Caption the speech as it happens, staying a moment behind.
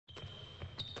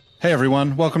Hey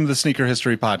everyone, welcome to the Sneaker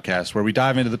History Podcast, where we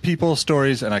dive into the people,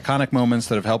 stories, and iconic moments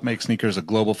that have helped make sneakers a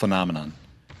global phenomenon.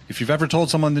 If you've ever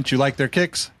told someone that you like their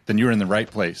kicks, then you're in the right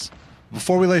place.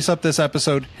 Before we lace up this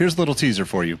episode, here's a little teaser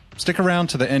for you. Stick around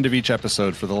to the end of each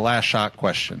episode for the last shot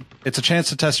question. It's a chance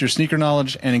to test your sneaker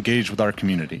knowledge and engage with our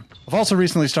community. I've also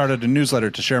recently started a newsletter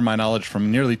to share my knowledge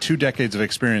from nearly 2 decades of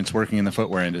experience working in the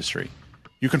footwear industry.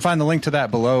 You can find the link to that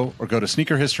below or go to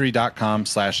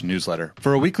sneakerhistory.com/newsletter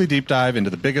for a weekly deep dive into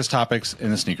the biggest topics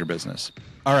in the sneaker business.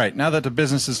 All right, now that the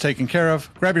business is taken care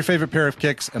of, grab your favorite pair of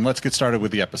kicks and let's get started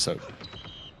with the episode.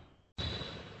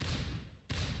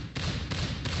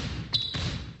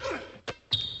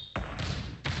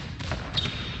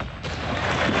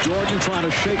 Jordan trying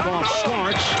to shake off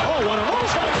Starks. Oh, what a move!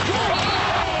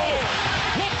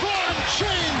 LeBron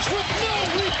James with no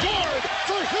regard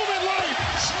for human life.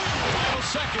 Final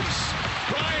seconds.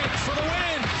 Bryant for the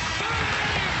win.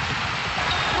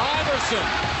 Iverson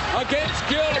against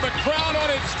Gill. The crowd on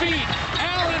its feet.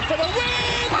 Allen for the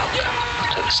win.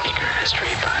 Welcome to the Sneaker History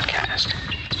Podcast.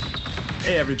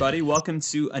 Hey everybody, welcome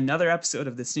to another episode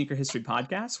of the Sneaker History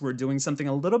Podcast. We're doing something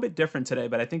a little bit different today,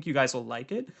 but I think you guys will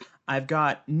like it. I've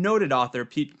got noted author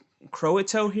Pete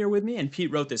Croatto here with me, and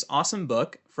Pete wrote this awesome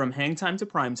book, From Hang Time to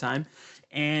Prime Time.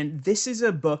 And this is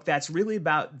a book that's really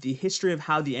about the history of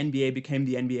how the NBA became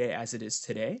the NBA as it is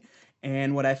today.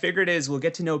 And what I figured is we'll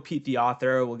get to know Pete, the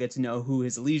author. We'll get to know who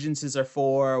his allegiances are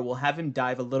for. We'll have him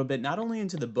dive a little bit, not only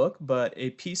into the book, but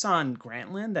a piece on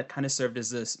Grantland that kind of served as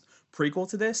this prequel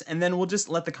to this. And then we'll just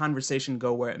let the conversation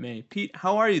go where it may. Pete,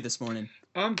 how are you this morning?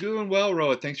 I'm doing well,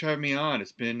 Roa. Thanks for having me on.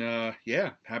 It's been,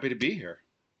 happy to be here.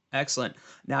 Excellent.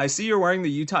 Now, I see you're wearing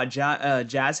the Utah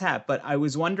Jazz hat, but I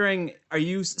was wondering, are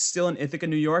you still in Ithaca,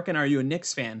 New York, and are you a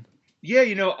Knicks fan? Yeah,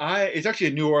 it's actually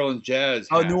a New Orleans Jazz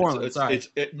hat. Oh, New Orleans, sorry.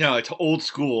 It's old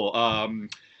school,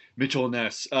 Mitchell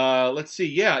Ness. Let's see.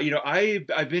 Yeah,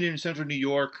 I've been in central New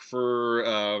York for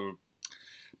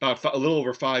about a little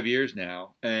over 5 years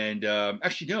now, and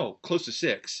close to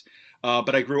 6.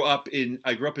 But I grew up in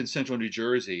central New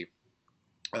Jersey.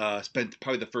 Spent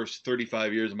probably the first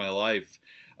 35 years of my life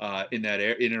in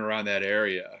and around that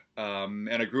area. And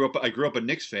I grew up a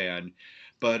Knicks fan,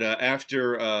 but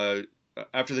after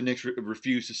the Knicks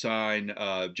refused to sign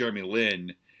Jeremy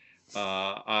Lin,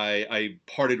 I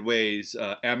parted ways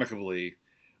amicably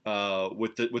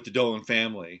with the Dolan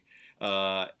family.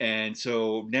 And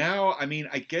so now, I mean,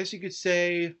 I guess you could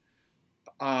say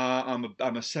I'm a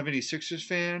 76ers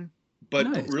fan, but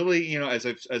Nice. really, as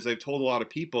I've told a lot of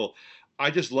people,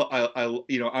 I just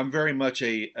I'm very much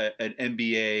an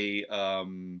NBA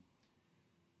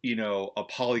a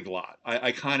polyglot.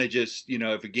 I kind of just,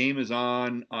 if a game is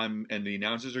on, and the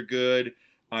announcers are good,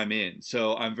 I'm in.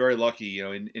 So I'm very lucky.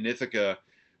 In Ithaca,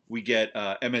 we get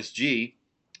MSG.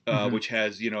 Which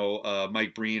has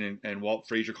Mike Breen and Walt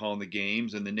Frazier calling the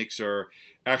games, and the Knicks are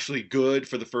actually good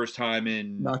for the first time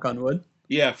in Knock on wood.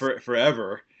 Yeah,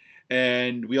 forever.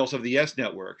 And we also have the Yes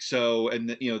Network. So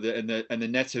the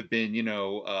Nets have been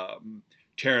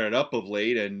tearing it up of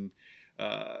late, and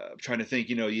I'm trying to think.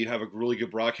 You have a really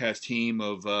good broadcast team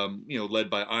of led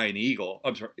by Ian Eagle.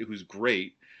 I'm sorry, who's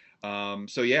great.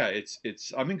 So yeah,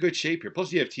 it's I'm in good shape here.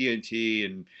 Plus you have TNT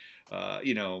and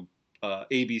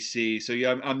ABC. So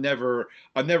yeah, I'm never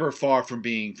far from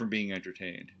being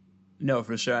entertained. No,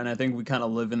 for sure. And I think we kind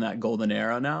of live in that golden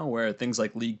era now where things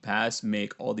like League Pass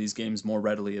make all these games more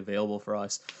readily available for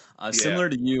us. Similar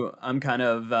to you, I'm kind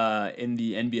of in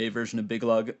the NBA version of Big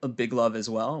Love as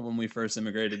well. When we first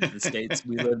immigrated to the States,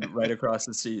 we lived right across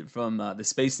the street from the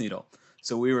Space Needle.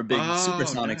 So we were big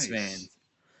Supersonics fans.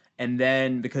 And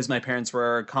then because my parents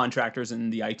were contractors in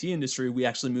the IT industry, we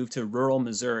actually moved to rural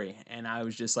Missouri. And I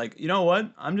was just like, you know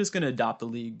what? I'm just going to adopt the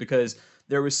league because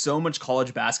there was so much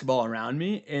college basketball around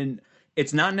me. And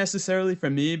it's not necessarily for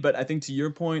me, but I think to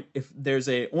your point, if there's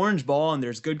a orange ball and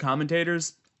there's good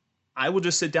commentators, I will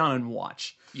just sit down and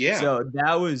watch. Yeah. So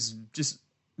that was just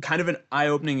kind of an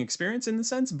eye-opening experience in the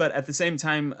sense. But at the same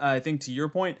time, I think to your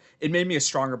point, it made me a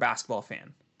stronger basketball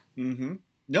fan. Mm-hmm.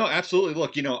 No, absolutely.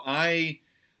 Look,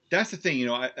 that's the thing,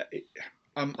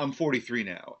 I'm 43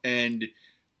 now, and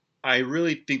I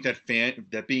really think that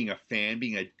being a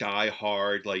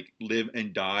diehard, like live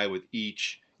and die with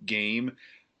each game,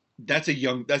 that's a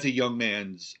young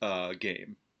man's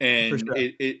game. And For sure.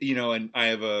 And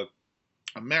I'm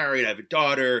married, I have a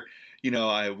daughter,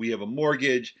 we have a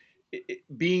mortgage.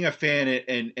 Being a fan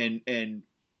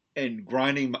and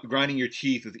grinding your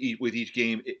teeth with each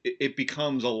game, it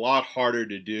becomes a lot harder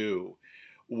to do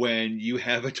when you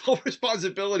have adult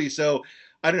responsibility. So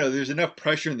I don't know, there's enough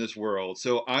pressure in this world.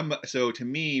 So to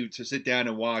me, to sit down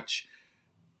and watch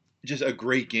just a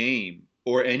great game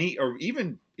or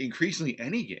even increasingly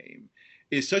any game,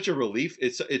 is such a relief.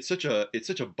 It's such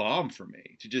a balm for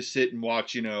me to just sit and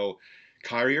watch,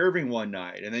 Kyrie Irving one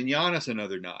night and then Giannis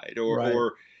another night,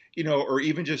 or or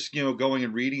even just going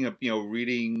and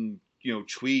reading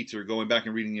tweets, or going back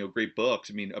and reading great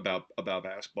books. I mean, about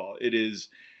basketball.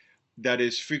 That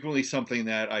is frequently something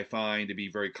that I find to be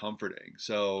very comforting.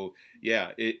 So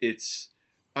yeah, it's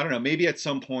I don't know. Maybe at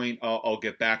some point I'll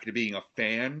get back to being a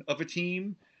fan of a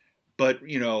team, but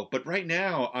right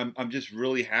now I'm just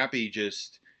really happy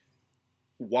just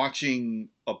watching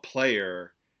a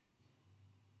player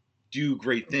do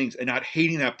great things and not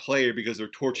hating that player because they're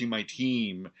torching my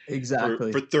team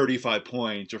Exactly. for 35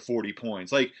 points or 40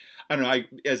 points. Like, I don't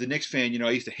know, as a Knicks fan, I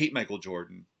used to hate Michael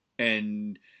Jordan,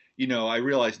 and I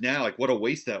realize now, like, what a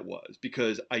waste that was,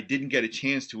 because I didn't get a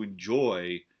chance to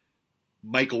enjoy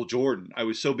Michael Jordan. I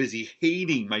was so busy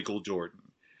hating Michael Jordan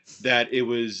that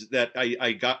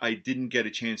I didn't get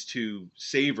a chance to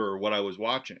savor what I was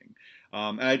watching.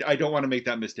 And I don't want to make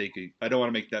that mistake. I don't want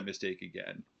to make that mistake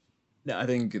again. No, I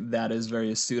think that is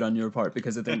very astute on your part,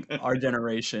 because I think our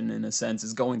generation, in a sense,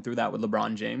 is going through that with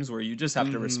LeBron James, where you just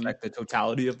have to respect the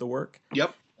totality of the work.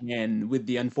 Yep. And with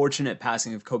the unfortunate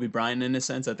passing of Kobe Bryant, in a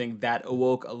sense, I think that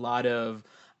awoke a lot of,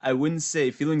 I wouldn't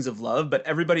say feelings of love, but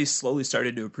everybody slowly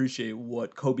started to appreciate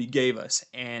what Kobe gave us.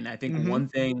 And I think one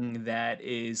thing that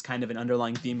is kind of an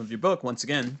underlying theme of your book, once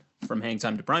again, from Hang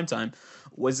Time to Prime Time,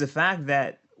 was the fact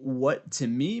that what to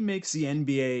me makes the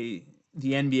NBA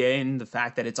and the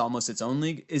fact that it's almost its own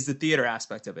league is the theater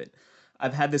aspect of it.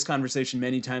 I've had this conversation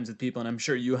many times with people, and I'm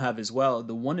sure you have as well.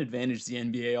 The one advantage the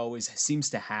NBA always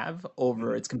seems to have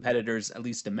over its competitors, at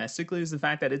least domestically, is the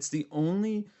fact that it's the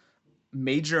only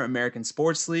major American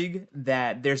sports league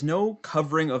that there's no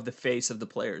covering of the face of the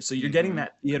players. So you're getting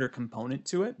that theater component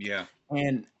to it. Yeah.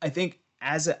 And I think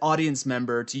as an audience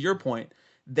member, to your point,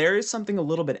 there is something a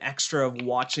little bit extra of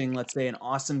watching, let's say, an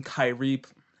awesome Kyrie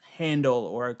handle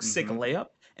or a sick layup,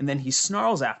 and then he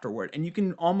snarls afterward, and you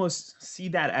can almost see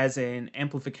that as an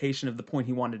amplification of the point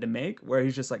he wanted to make, where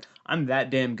he's just like, I'm that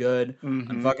damn good,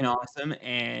 I'm fucking awesome,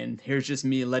 and here's just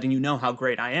me letting you know how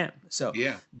great I am. So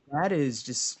yeah, that is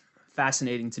just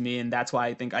fascinating to me, and that's why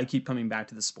I think I keep coming back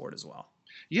to the sport as well.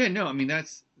 Yeah, no, I mean,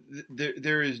 that's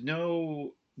there is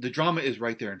no, the drama is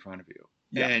right there in front of you.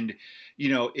 Yeah. And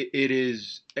it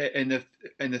is, and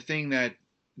the thing that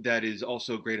is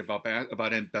also great about the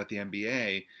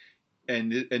NBA,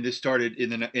 and this started in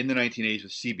the 1980s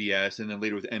with CBS, and then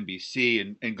later with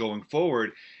NBC, and going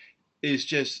forward, is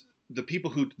just the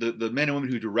people who the men and women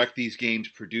who direct these games,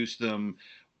 produce them,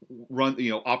 run,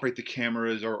 operate the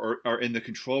cameras, or are in the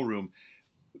control room.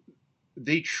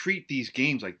 They treat these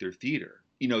games like they're theater.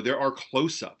 There are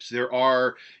close-ups. There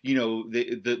are,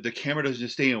 the camera doesn't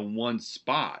just stay in one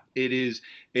spot. It is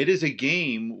a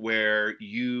game where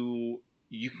you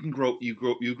can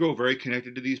grow very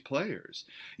connected to these players.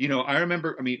 I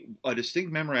remember, a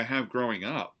distinct memory I have growing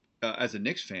up as a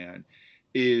Knicks fan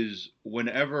is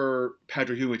whenever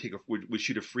Patrick Ewing would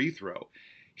shoot a free throw,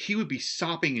 he would be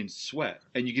sopping in sweat,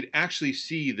 and you could actually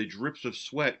see the drips of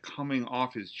sweat coming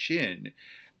off his chin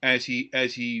as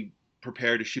he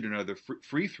prepared to shoot another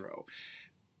free throw.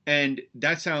 And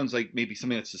that sounds like maybe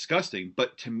something that's disgusting,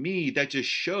 but to me, that just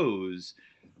shows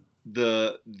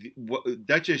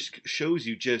that just shows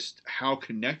you just how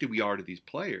connected we are to these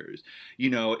players,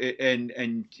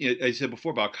 and as I said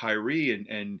before about Kyrie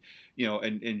and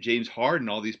James Harden,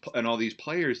 all these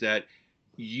players that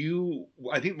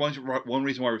I think one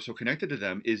reason why we're so connected to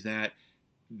them is that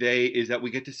we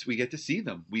get to see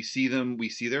them. We see them. We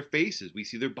see their faces. We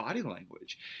see their body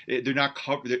language. They're not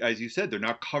covered, as you said. They're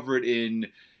not covered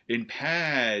in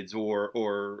pads or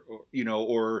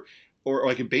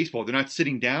like in baseball. They're not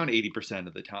sitting down 80%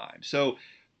 of the time. So,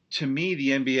 to me, the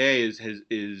NBA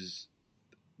is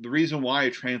the reason why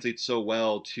it translates so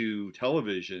well to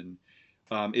television.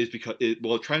 Is because it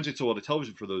translates so well to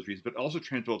television for those reasons, but also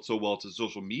translates so well to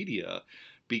social media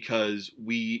because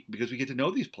we get to know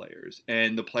these players,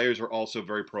 and the players are also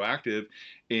very proactive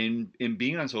in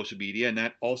being on social media, and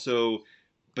that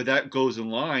goes in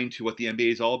line to what the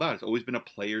NBA is all about. It's always been a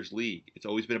players' league. It's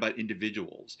always been about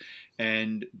individuals,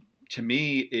 and to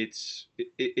me, it's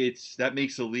that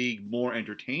makes the league more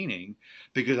entertaining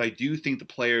because I do think the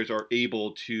players are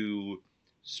able to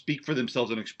speak for themselves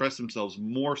and express themselves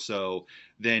more so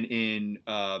than in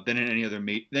any other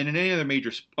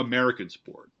major American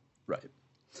sport. Right.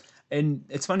 And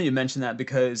it's funny you mention that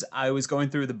because I was going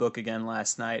through the book again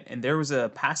last night, and there was a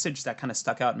passage that kind of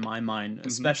stuck out in my mind,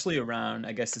 especially around,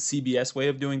 I guess, the CBS way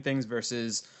of doing things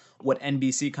versus what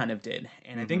NBC kind of did.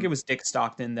 And I think it was Dick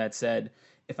Stockton that said,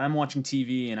 if I'm watching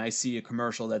TV and I see a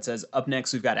commercial that says, up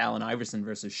next, we've got Allen Iverson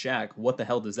versus Shaq, what the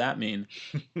hell does that mean?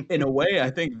 In a way, I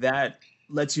think that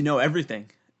lets you know everything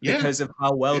because of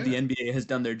how well the NBA has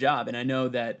done their job. And I know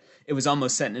that it was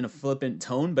almost set in a flippant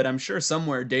tone, but I'm sure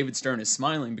somewhere David Stern is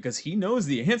smiling because he knows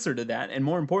the answer to that. And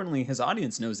more importantly, his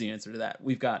audience knows the answer to that.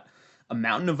 We've got a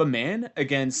mountain of a man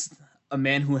against a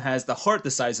man who has the heart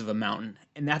the size of a mountain.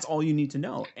 And that's all you need to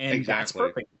know. And that's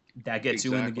perfect. That gets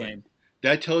you in the game.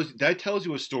 That tells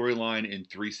you a storyline in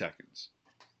 3 seconds.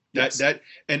 And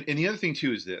the other thing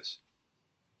too is this.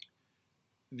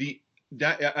 You're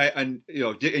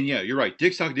right.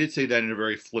 Dick Stock did say that in a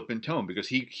very flippant tone because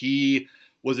he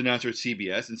was an announcer at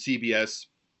CBS, and CBS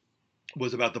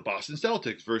was about the Boston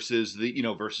Celtics versus the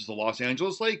Los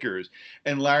Angeles Lakers,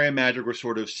 and Larry and Magic were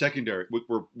sort of secondary,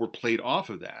 were played off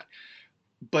of that.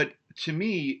 But to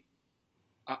me,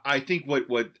 I think what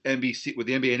the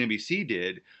NBA and NBC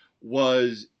did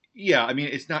was,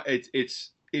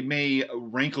 it may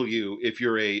rankle you if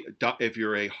you're a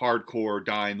hardcore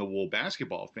die-in-the-wool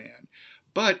basketball fan,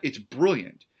 but it's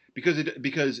brilliant because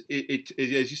it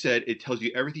as you said, it tells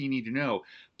you everything you need to know.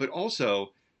 But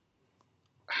also,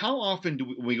 how often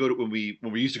do we go to when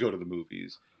we used to go to the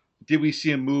movies? Did we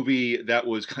see a movie that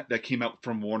came out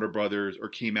from Warner Brothers or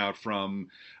came out from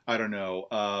a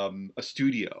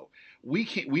studio? We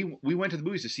went to the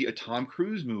movies to see a Tom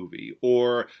Cruise movie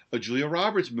or a Julia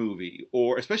Roberts movie,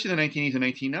 or especially the 1980s and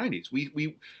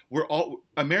 1990s.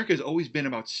 America has always been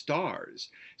about stars.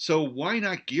 So why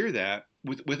not gear that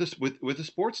with a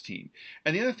sports team?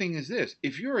 And the other thing is this: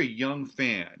 if you're a young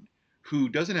fan who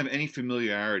doesn't have any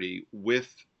familiarity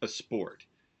with a sport,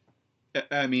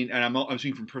 and I'm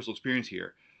speaking from personal experience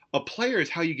here, a player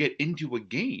is how you get into a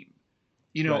game.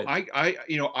 Right.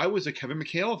 I was a Kevin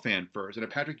McHale fan first, and a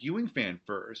Patrick Ewing fan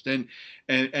first, and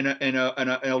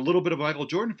a little bit of a Michael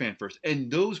Jordan fan first,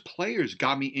 and those players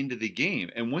got me into the game.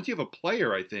 And once you have a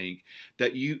player, I think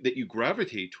that you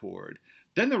gravitate toward,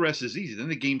 then the rest is easy. Then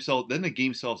the game sells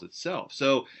itself.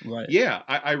 So right. Yeah,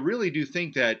 I really do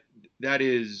think that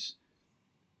is.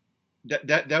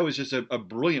 That was just a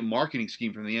brilliant marketing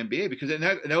scheme from the NBA because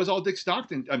that was all Dick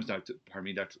Stockton. That's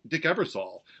Dick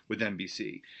Ebersol with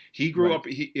NBC. He grew up.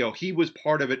 He was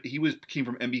part of it. He came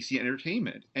from NBC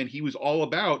Entertainment, and he was all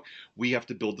about, we have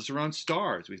to build this around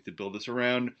stars. We have to build this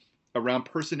around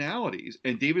personalities.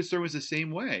 And David Stern was the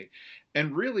same way.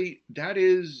 And really,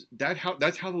 that's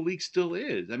how the league still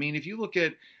is. I mean, if you look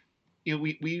at,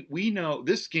 we know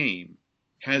this game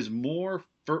has more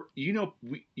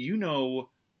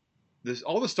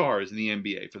all the stars in the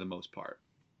NBA for the most part.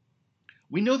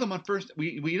 We know them on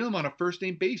a first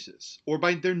name basis or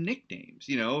by their nicknames.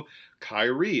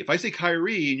 Kyrie. If I say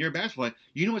Kyrie and you're a basketball fan,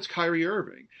 it's Kyrie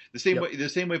Irving. The same way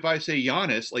if I say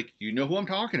Giannis, who I'm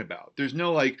talking about. There's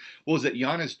no is it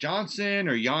Giannis Johnson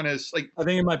or Giannis? I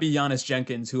think it might be Giannis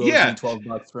Jenkins who owes me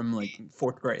 $12 from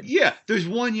 4th grade. Yeah, there's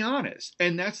one Giannis,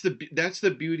 and that's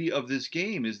the beauty of this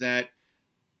game is that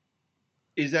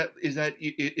there's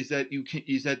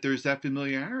that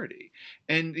familiarity.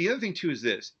 And the other thing too is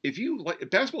this: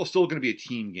 basketball is still going to be a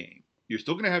team game. You're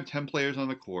still going to have 10 players on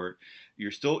the court.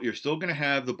 You're still going to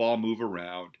have the ball move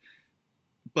around.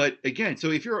 But again,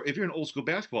 so if you're an old school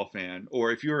basketball fan,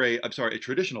 or if you're a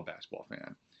traditional basketball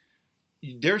fan,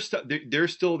 there's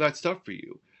still that stuff for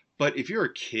you. But if you're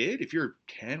a kid, if you're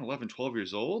 10, 11, 12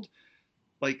 years old,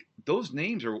 those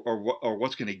names are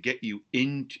what's going to get you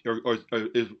into, or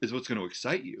is what's going to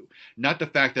excite you. Not the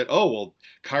fact that,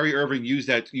 Kyrie Irving used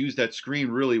that screen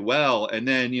really well, and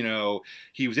then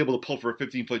he was able to pull for a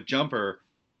 15-foot jumper.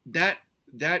 That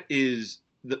is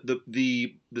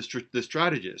the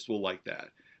strategist will like that.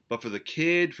 But for the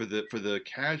kid, for the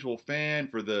casual fan,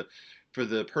 for the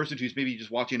person who's maybe just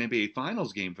watching an NBA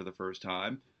Finals game for the first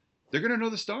time, they're going to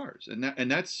know the stars, and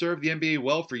that's served the NBA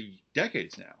well for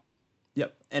decades now.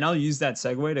 Yep. And I'll use that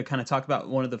segue to kind of talk about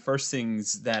one of the first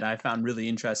things that I found really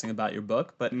interesting about your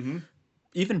book. But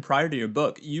even prior to your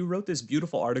book, you wrote this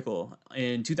beautiful article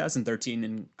in 2013,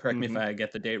 and correct me if I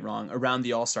get the date wrong, around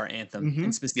the All-Star Anthem.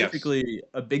 And specifically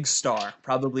a big star,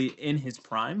 probably in his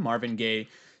prime, Marvin Gaye,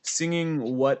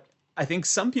 singing what I think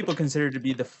some people consider to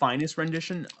be the finest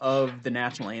rendition of the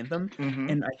national anthem.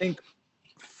 And I think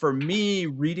for me,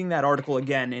 reading that article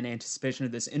again in anticipation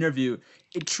of this interview,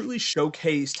 it truly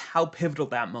showcased how pivotal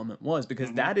that moment was,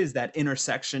 because that is that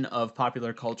intersection of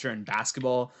popular culture and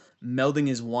basketball melding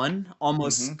as one,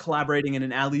 almost collaborating in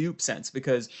an alley-oop sense,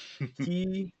 because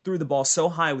he threw the ball so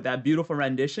high with that beautiful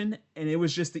rendition, and it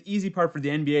was just the easy part for the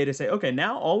NBA to say, okay,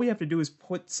 now all we have to do is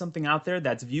put something out there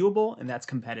that's viewable and that's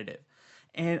competitive.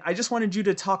 And I just wanted you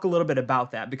to talk a little bit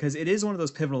about that, because it is one of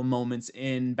those pivotal moments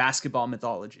in basketball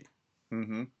mythology.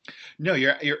 Mm-hmm. No,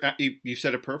 you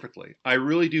said it perfectly. I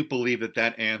really do believe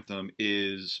that anthem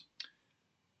is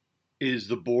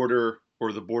the border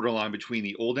or the borderline between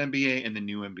the old NBA and the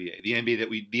new NBA, the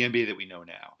NBA that we know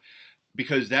now,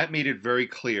 because that made it very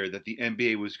clear that the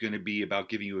NBA was going to be about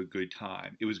giving you a good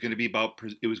time. It was going to be about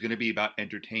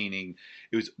entertaining.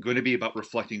 It was going to be about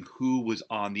reflecting who was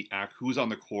on the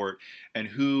court, and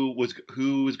who was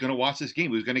going to watch this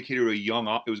game. It was going to cater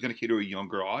to a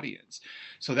younger audience.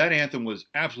 So that anthem was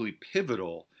absolutely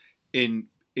pivotal in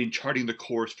charting the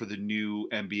course for the new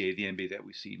NBA, the NBA that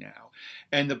we see now.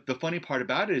 And the funny part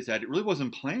about it is that it really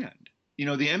wasn't planned. The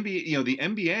NBA,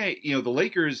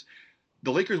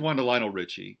 the Lakers wanted Lionel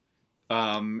Richie,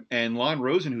 and Lon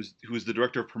Rosen, who's the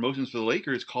director of promotions for the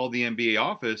Lakers, called the NBA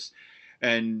office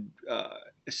and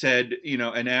said, told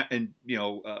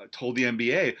the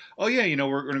NBA, oh yeah,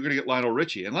 we're going to get Lionel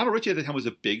Richie. And Lionel Richie at the time was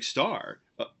a big star,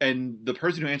 and the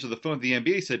person who answered the phone at the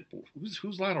NBA said,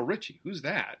 who's Lionel Richie? Who's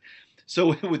that?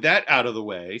 So with that out of the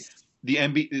way, the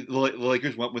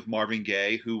Lakers went with Marvin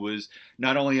Gaye, who was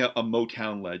not only a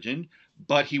Motown legend,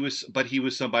 but he was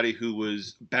somebody who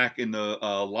was back in the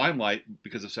limelight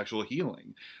because of Sexual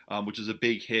Healing, which was a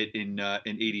big hit in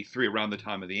 '83 around the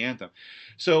time of the anthem.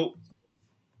 So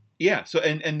yeah, so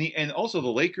and also the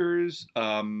Lakers,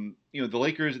 the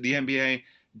NBA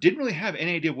didn't really have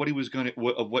any idea what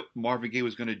Marvin Gaye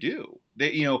was going to do.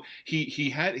 He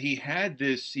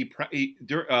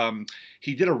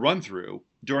did a run through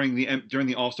during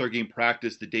the All-Star game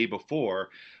practice the day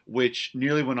before, which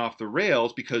nearly went off the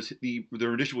rails because the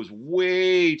rendition was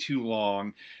way too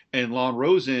long, and Lon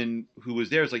Rosen, who was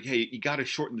there, was like, "Hey, you got to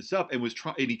shorten this up," and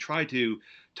he tried to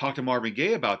talk to Marvin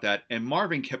Gaye about that, and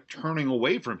Marvin kept turning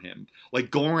away from him,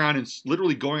 like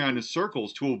literally going around in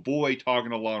circles to avoid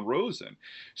talking to Lon Rosen.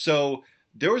 So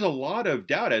there was a lot of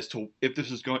doubt as to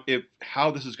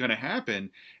how this is going to happen.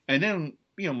 And then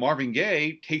Marvin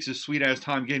Gaye takes his sweet ass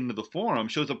time getting to the Forum,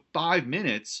 shows up 5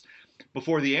 minutes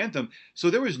before the anthem. So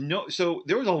there was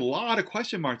a lot of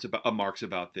question marks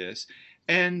about this,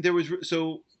 and there was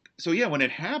when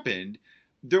it happened,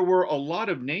 there were a lot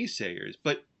of naysayers.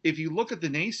 But if you look at the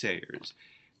naysayers,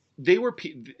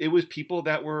 it was people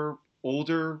that were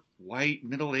older, white,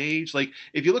 middle-aged. Like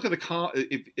if you look at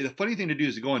the funny thing to do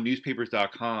is to go on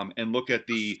newspapers.com and look at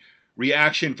the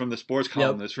reaction from the sports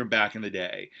columnists from back in the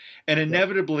day, and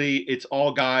inevitably it's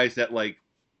all guys that like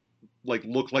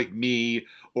look like me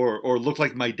or look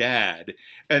like my dad,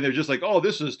 and they're just like, oh,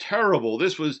 this is terrible.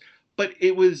 But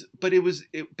it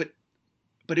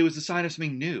was the sign of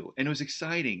something new, and it was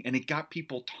exciting, and it got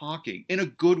people talking in a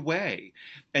good way,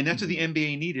 and that's what the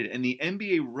NBA needed. And the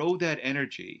NBA rode that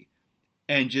energy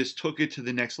and just took it to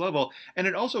the next level. And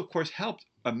it also, of course, helped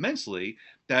immensely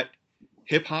that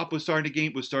hip hop was starting to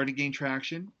gain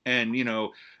traction, and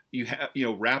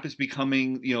rap is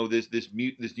becoming this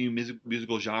new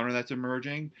musical genre that's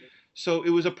emerging. So it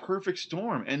was a perfect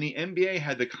storm, and the NBA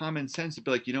had the common sense to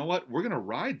be like, you know what, we're gonna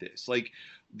ride this. Like,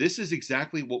 this is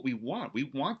exactly what we want. We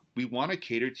want to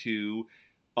cater to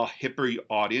a hipper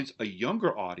audience, a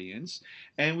younger audience,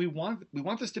 and we want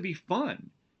this to be fun.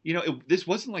 This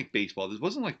wasn't like baseball. This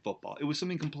wasn't like football. It was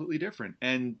something completely different.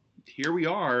 And here we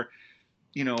are,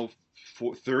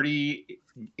 for 38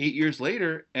 years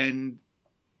later, and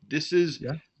this is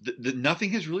nothing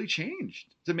has really changed.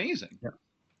 It's amazing. Yeah.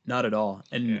 Not at all.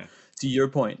 And to your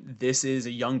point, this is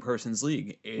a young person's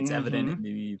league. It's evident in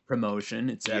the promotion.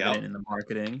 It's evident in the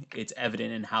marketing. It's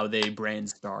evident in how they brand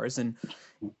stars. And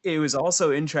it was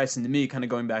also interesting to me, kind of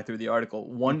going back through the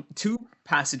article, two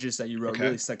passages that you wrote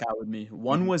really stuck out with me.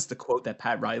 One was the quote that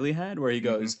Pat Riley had, where he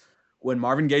goes, when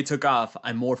Marvin Gaye took off,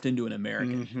 I morphed into an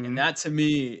American. And that to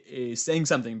me is saying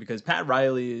something, because Pat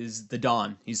Riley is the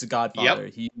Don. He's the Godfather.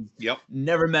 He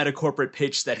never met a corporate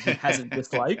pitch that he hasn't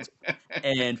disliked.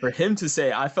 And for him to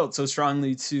say, I felt so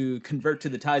strongly to convert to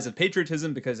the ties of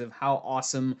patriotism because of how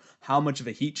awesome, how much of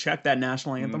a heat check that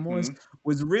national anthem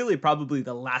was really probably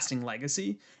the lasting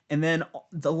legacy. And then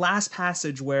the last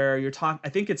passage where you're talking, I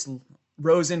think it's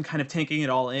Rosen kind of taking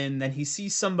it all in. Then he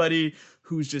sees somebody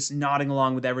who's just nodding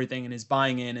along with everything and is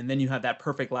buying in. And then you have that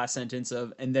perfect last sentence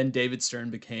of, and then David Stern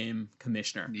became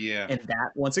commissioner. Yeah. And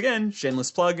that, once again,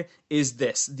 shameless plug, is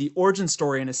the origin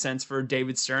story in a sense for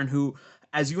David Stern, who,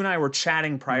 as you and I were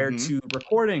chatting prior to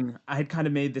recording, I had kind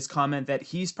of made this comment that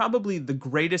he's probably the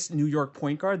greatest New York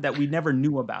point guard that we never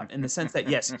knew about, in the sense that,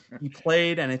 yes, he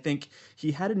played, and I think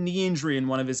he had a knee injury in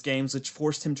one of his games, which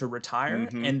forced him to retire.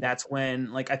 And that's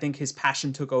when, I think his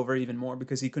passion took over even more,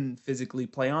 because he couldn't physically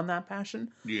play on that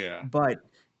passion. Yeah. But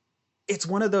it's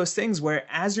one of those things where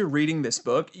as you're reading this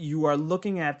book, you are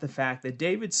looking at the fact that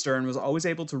David Stern was always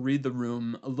able to read the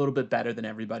room a little bit better than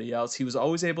everybody else. He was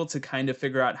always able to kind of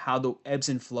figure out how the ebbs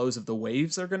and flows of the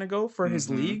waves are going to go for his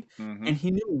league, and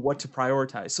he knew what to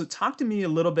prioritize. So talk to me a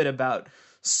little bit about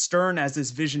Stern as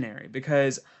this visionary,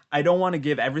 because I don't want to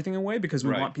give everything away because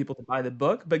we want people to buy the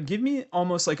book, but give me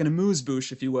almost like an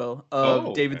amuse-bouche, if you will,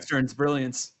 of David Stern's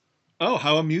brilliance. Oh,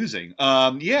 how amusing.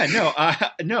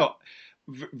 No,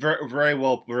 very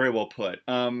well put.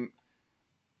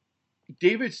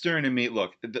 David Stern and me,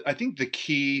 look, I think the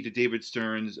key to David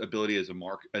Stern's ability as a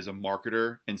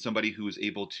marketer and somebody who was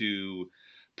able to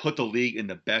put the league in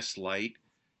the best light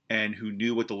and who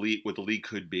knew what the league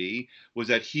could be was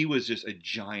that he was just a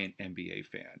giant NBA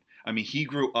fan. I mean, he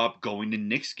grew up going to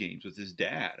Knicks games with his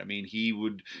dad. I mean, he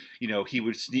would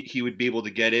be able to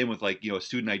get in with like, a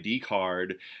student ID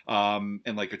card, and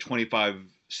like a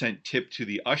 25-cent tip to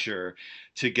the usher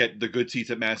to get the good seats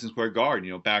at Madison Square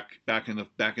Garden, back in the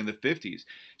 50s.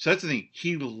 So that's the thing.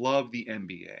 He loved the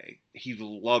NBA. He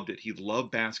loved it. He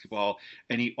loved basketball,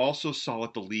 and he also saw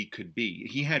what the league could be.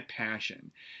 He had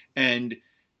passion. And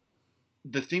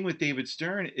the thing with David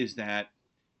Stern is that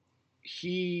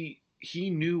he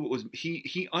knew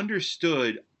he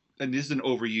understood, and this is an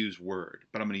overused word,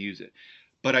 but I'm going to use it.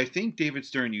 But I think David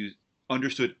Stern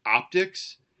understood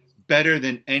optics better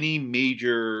than any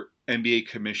major NBA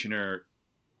commissioner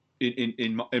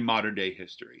in modern day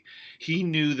history. He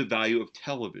knew the value of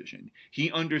television.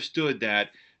 He understood that,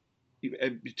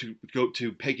 to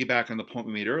piggyback on the point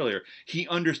we made earlier, he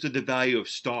understood the value of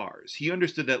stars. He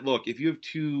understood that, look, if you have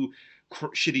two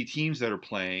shitty teams that are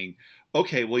playing,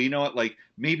 okay, well, you know what? Like,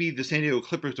 maybe the San Diego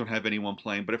Clippers don't have anyone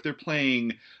playing, but if they're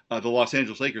playing the Los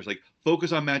Angeles Lakers, like,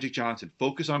 focus on Magic Johnson,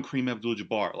 focus on Kareem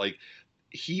Abdul-Jabbar. Like,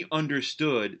 he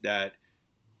understood that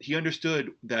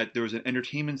there was an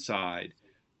entertainment side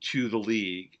to the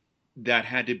league that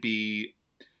had to be,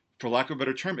 for lack of a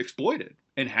better term, exploited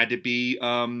and had to be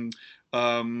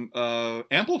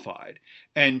amplified.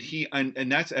 And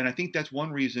I think that's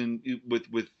one reason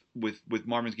with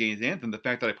Marvin Gaye's anthem, the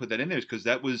fact that I put that in there is because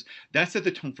that set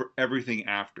the tone for everything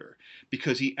after,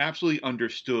 because he absolutely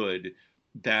understood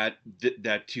that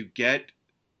to get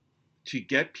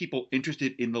people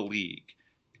interested in the league,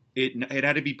 it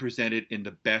had to be presented in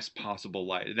the best possible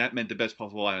light, and that meant the best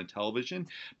possible light on television,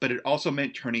 but it also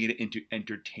meant turning it into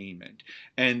entertainment.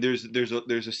 And there's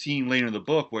a scene later in the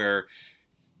book where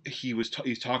he's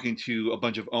talking to a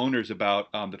bunch of owners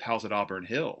about the Palace at Auburn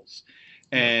Hills,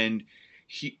 and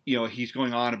he's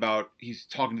going on about, he's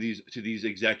talking to these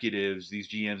executives, these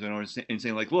GMs and owners, and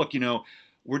saying like, look,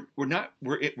 we're not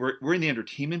in the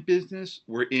entertainment business.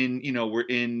 We're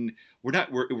not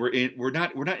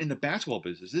in the basketball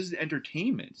business. This is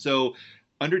entertainment. So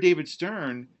under David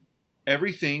Stern,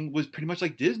 everything was pretty much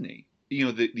like Disney.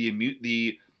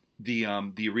 The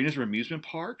arenas are amusement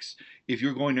parks. If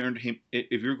you're going to an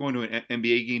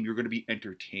NBA game, you're going to be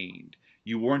entertained.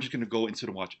 You weren't just going to go and sit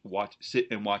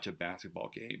and watch a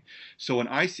basketball game. So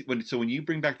when you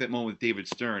bring back that moment with David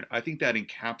Stern, I think that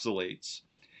encapsulates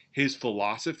his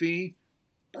philosophy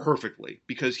perfectly,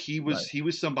 because he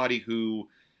was somebody who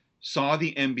saw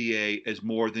the NBA as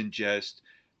more than just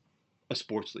a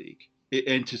sports league.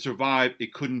 And to survive,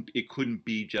 it couldn't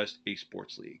be just a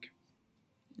sports league.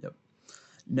 Yep.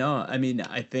 No, I mean,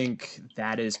 I think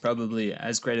that is probably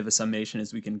as great of a summation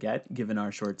as we can get given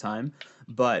our short time.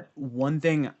 But one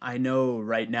thing I know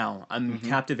right now, I'm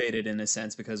captivated in a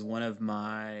sense, because one of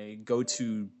my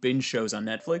go-to binge shows on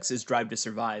Netflix is Drive to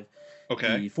Survive,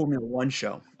 the Formula One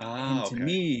show. And to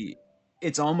me,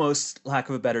 it's almost, lack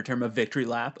of a better term, a victory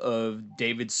lap of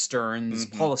David Stern's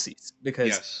policies,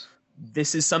 because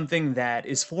this is something that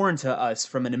is foreign to us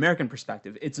from an American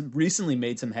perspective. It's recently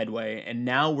made some headway, and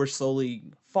now we're slowly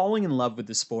falling in love with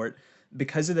the sport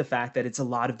because of the fact that it's a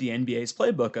lot of the NBA's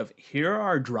playbook of, here are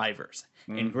our drivers.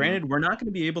 And granted, we're not going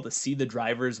to be able to see the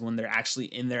drivers when they're actually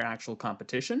in their actual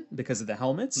competition because of the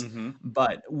helmets,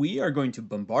 but we are going to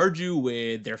bombard you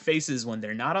with their faces when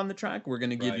they're not on the track. We're going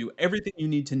to give you everything you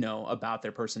need to know about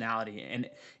their personality. And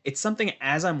it's something,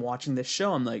 as I'm watching this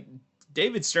show, I'm like,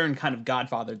 David Stern kind of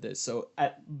godfathered this. So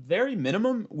at very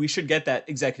minimum, we should get that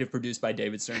executive produced by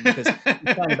David Stern, because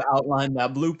he kind of outlined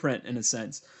that blueprint in a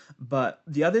sense. But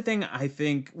the other thing I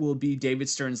think will be David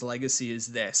Stern's legacy is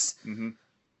this.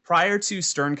 Prior to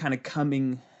Stern kind of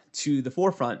coming to the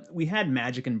forefront, we had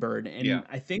Magic and Bird. And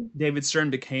I think David Stern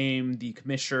became the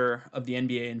commissioner of the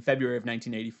NBA in February of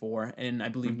 1984. And I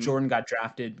believe Jordan got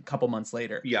drafted a couple months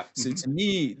later. So to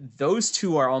me, those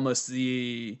two are almost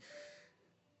the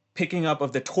picking up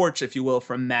of the torch, if you will,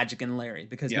 from Magic and Larry,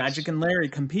 because Yes. Magic and Larry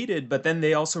competed, but then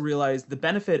they also realized the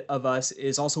benefit of us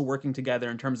is also working together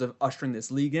in terms of ushering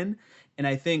this league in. And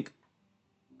I think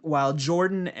while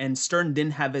Jordan and Stern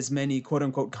didn't have as many quote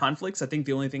unquote conflicts, I think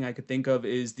the only thing I could think of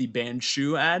is the banned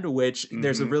shoe ad, which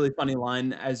there's a really funny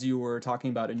line, as you were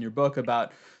talking about in your book,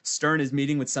 about Stern is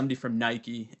meeting with somebody from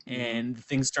Nike, and the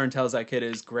thing Stern tells that kid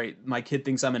is, great, my kid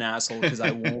thinks I'm an asshole because I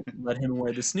won't let him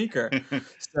wear the sneaker.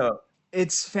 So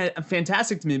it's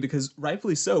fantastic to me because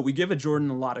rightfully so, we give a Jordan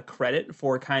a lot of credit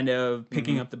for kind of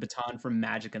picking up the baton from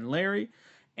Magic and Larry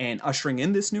and ushering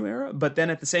in this new era. But then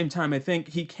at the same time, I think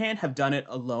he can't have done it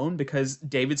alone because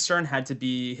David Stern had to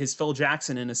be his Phil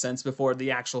Jackson in a sense before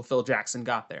the actual Phil Jackson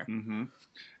got there.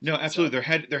 No, absolutely.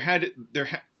 So.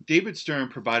 David Stern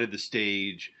provided the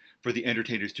stage for the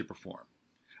entertainers to perform.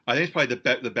 I think it's probably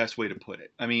the best way to put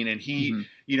it. I mean, and he,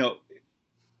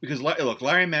 because look,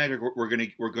 Larry and Magic we're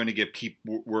going to get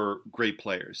people were great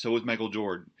players. So was Michael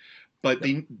Jordan, but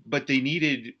they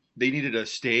needed a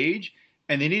stage.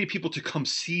 And they needed people to come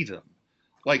see them.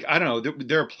 Like, I don't know,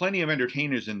 there are plenty of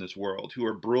entertainers in this world who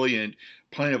are brilliant,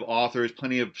 plenty of authors,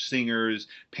 plenty of singers,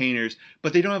 painters,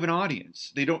 but they don't have an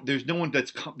audience. There's no one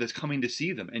that's coming to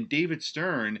see them. And David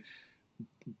Stern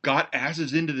got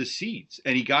asses into the seats,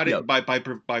 and he got it by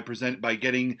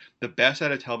getting the best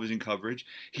out of television coverage.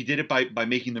 He did it by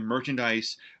making the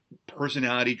merchandise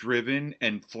personality driven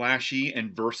and flashy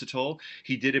and versatile.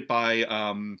 He did it by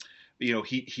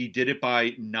he did it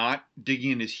by not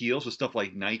digging in his heels with stuff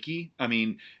like Nike. I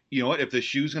mean, you know what? If the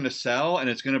shoe's going to sell and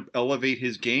it's going to elevate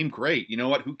his game, great. You know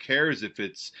what? Who cares if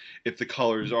the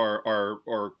colors are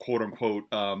quote unquote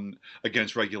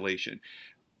against regulation?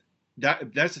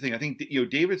 That's the thing. I think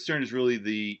David Stern is really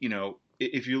the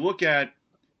if you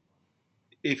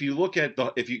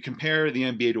compare the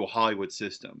NBA to a Hollywood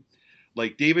system,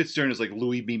 like David Stern is like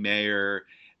Louis B. Mayer.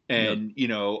 And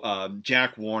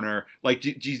Jack Warner, like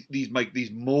these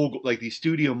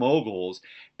studio moguls,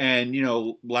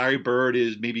 and Larry Bird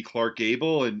is maybe Clark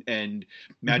Gable, and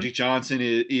Magic Johnson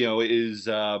is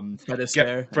Fred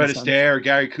Astaire,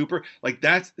 Gary Cooper. Like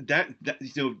that's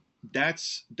the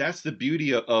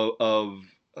beauty of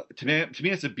to me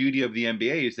that's the beauty of the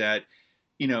NBA is that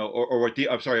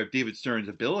of David Stern's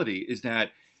ability is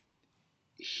that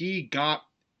he got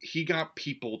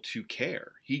people to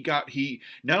care. That's the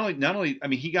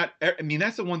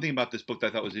one thing about this book that I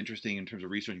thought was interesting in terms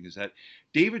of researching is that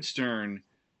David Stern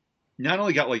not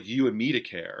only got like you and me to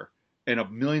care and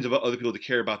millions of other people to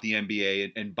care about the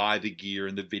NBA and buy the gear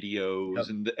and the videos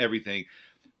and everything,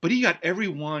 but he got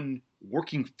everyone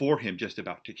working for him just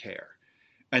about to care.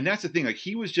 And that's the thing. Like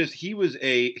he was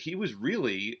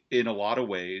really in a lot of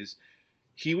ways,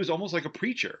 he was almost like a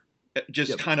preacher.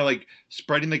 Just kind of like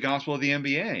spreading the gospel of the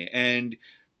NBA, and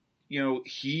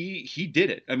he did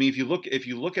it. I mean, if you look at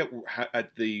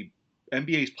the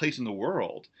NBA's place in the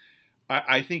world,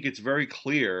 I think it's very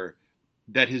clear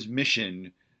that his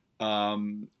mission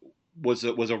was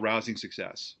a rousing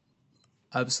success.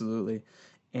 Absolutely.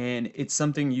 And it's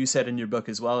something you said in your book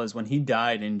as well, is when he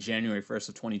died in January 1st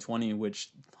of 2020, which,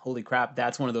 holy crap,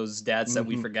 that's one of those dads that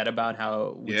we forget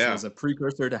about, which was a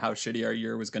precursor to how shitty our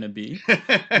year was going to be.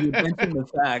 You mentioned the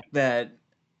fact that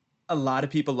a lot of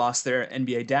people lost their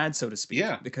NBA dad, so to speak,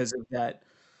 because of that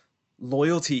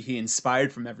loyalty he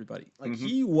inspired from everybody. Like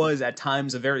he was at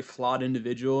times a very flawed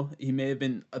individual. He may have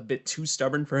been a bit too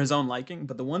stubborn for his own liking,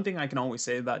 but the one thing I can always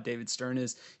say about David Stern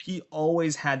is he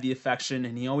always had the affection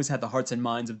and he always had the hearts and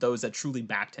minds of those that truly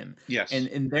backed him. Yes. And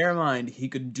in their mind, he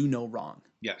could do no wrong.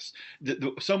 Yes.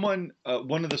 One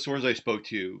of the sources I spoke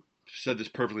to said this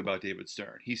perfectly about David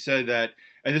Stern. He said that,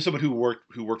 and this is someone who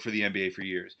worked for the NBA for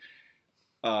years.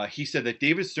 He said that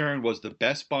David Stern was the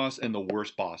best boss and the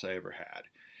worst boss I ever had.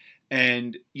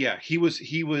 And he had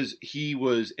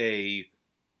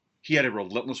a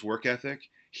relentless work ethic.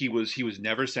 He was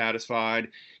never satisfied.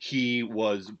 He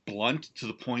was blunt to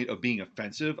the point of being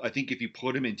offensive. I think if you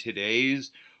put him in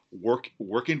today's work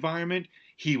environment,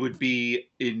 he would be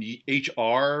in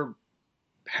HR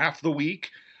half the week.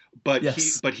 But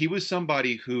he was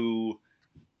somebody who,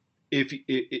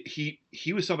 he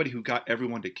was somebody who got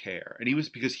everyone to care, and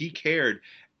because he cared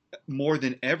more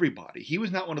than everybody. He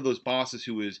was not one of those bosses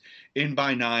who was in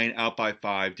by 9, out by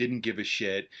 5, didn't give a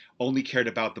shit, only cared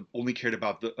about the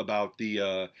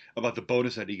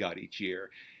bonus that he got each year.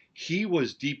 He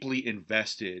was deeply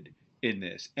invested in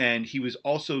this, and he was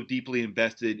also deeply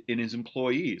invested in his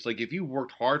employees. Like if you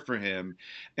worked hard for him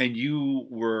and you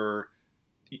were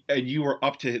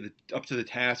up to the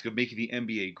task of making the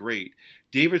NBA great,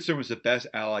 David Stern was the best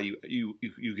ally you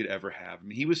could ever have. I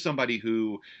mean, he was somebody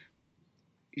who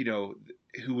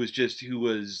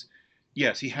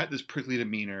yes, he had this prickly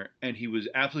demeanor, and he was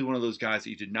absolutely one of those guys that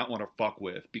you did not want to fuck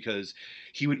with, because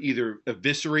he would either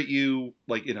eviscerate you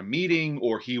like in a meeting,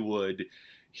 or he would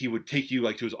take you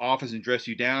like to his office and dress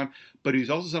you down. But he was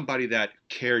also somebody that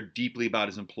cared deeply about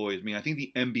his employees. I mean, I think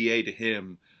the NBA to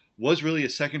him was really a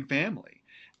second family.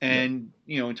 And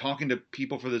in talking to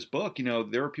people for this book,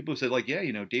 there were people who said like, yeah,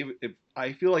 David, if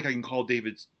I feel like I can call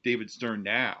David Stern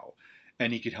now,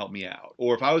 and he could help me out.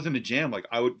 Or if I was in a jam, like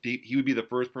he would be the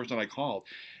first person I called.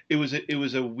 It was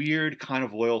a weird kind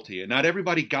of loyalty, and not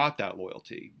everybody got that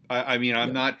loyalty. I mean,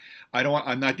 I'm not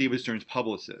David Stern's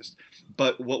publicist,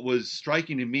 but what was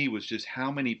striking to me was just how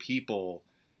many people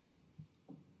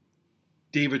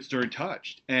David Stern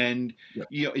touched. And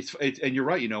it's and you're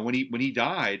right. When he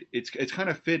died, it's kind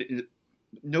of fit.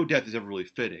 No death is ever really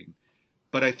fitting,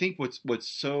 but I think what's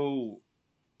so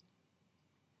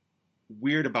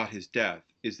weird about his death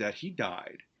is that he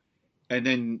died, and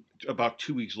then about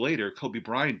 2 weeks later, Kobe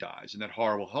Bryant dies in that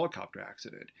horrible helicopter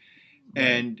accident. Right.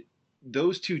 And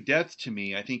those two deaths, to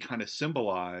me, I think kind of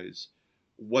symbolize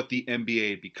what the NBA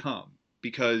had become.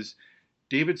 Because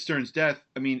David Stern's death,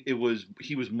 I mean, he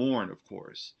was mourned, of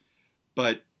course,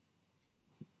 but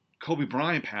Kobe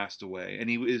Bryant passed away, and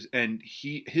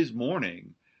his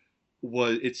mourning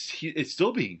it's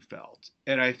still being felt.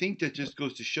 And I think that just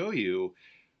goes to show you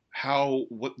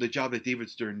what the job that David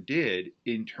Stern did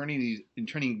in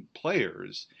turning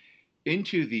players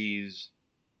into these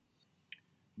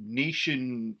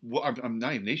I'm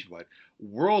not even nationwide,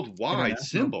 worldwide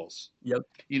symbols. Yep.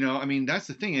 I mean, that's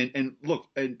the thing. And look,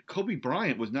 and Kobe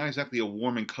Bryant was not exactly a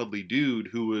warm and cuddly dude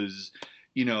who was,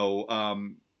 who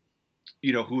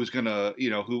was gonna,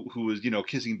 who was,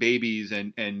 kissing babies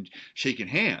and shaking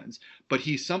hands. But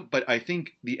I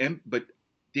think but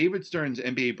David Stern's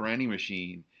NBA branding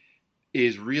machine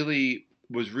was really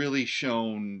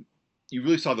shown. You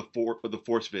really saw the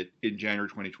force of it in January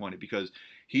 2020, because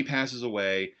he passes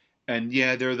away, and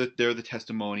they're the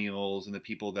testimonials and the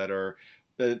people that are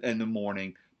in the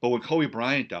mourning. But when Kobe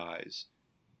Bryant dies,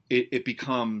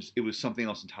 it was something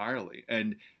else entirely,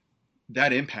 and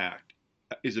that impact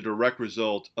is a direct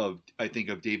result of, I think,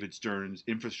 of David Stern's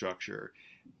infrastructure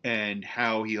and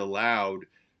how he allowed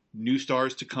new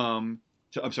stars to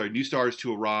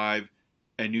arrive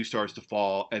and new stars to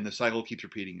fall, and the cycle keeps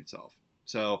repeating itself.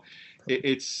 So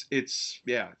it's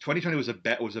 2020 was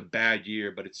a bad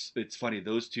year, but it's funny,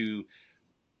 those two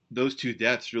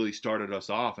deaths really started us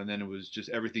off, and then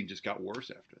everything just got worse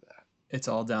after that. It's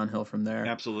all downhill from there.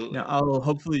 Absolutely. Now, I'll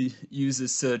hopefully use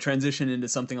this to transition into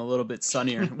something a little bit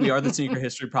sunnier. We are the Sneaker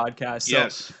History Podcast. So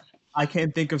yes. I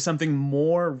can't think of something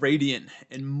more radiant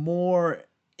and more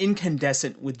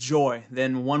incandescent with joy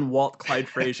than one Walt Clyde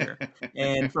Frazier.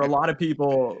 And for a lot of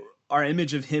people, our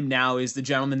image of him now is the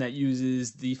gentleman that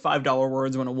uses the $5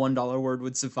 words when a $1 word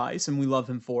would suffice, and we love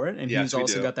him for it. And he's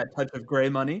also got that touch of gray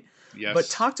money. Yes. But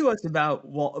talk to us about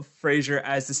Walt Frazier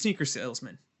as the sneaker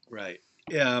salesman. Right.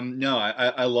 No,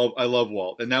 I love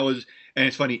Walt, and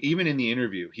it's funny. Even in the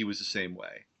interview, he was the same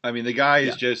way. I mean, the guy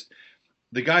is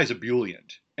the guy's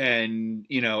ebullient, and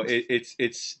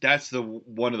that's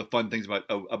one of the fun things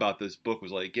about this book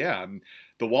was like, the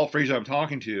Walt Frazier I'm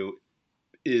talking to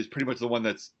is pretty much the one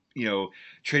that's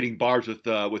trading barbs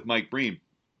with Mike Breen.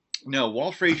 No,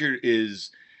 Walt Frazier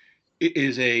is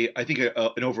I think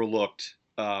an overlooked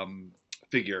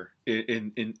figure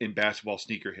in basketball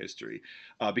sneaker history,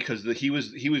 because he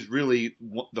was really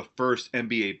the first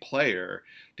NBA player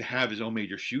to have his own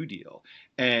major shoe deal.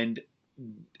 And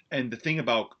the thing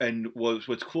about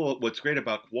what's great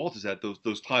about Walt is that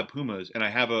those Cloud Pumas, and I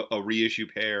have a reissue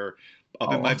pair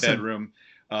up in my bedroom.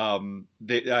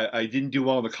 I didn't do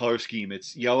well in the color scheme.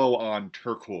 It's yellow on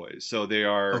turquoise, so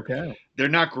they're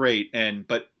not great.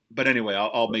 But anyway,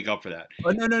 I'll make up for that.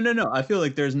 Oh, no. I feel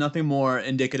like there's nothing more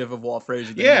indicative of Walt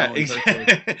Frazier than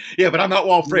exactly. Yeah, but I'm not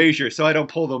Walt Frazier, so I don't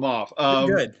pull them off.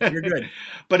 You're good.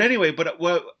 But anyway, but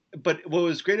what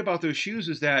was great about those shoes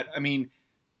is that, I mean,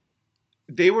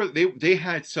 they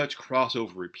had such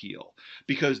crossover appeal,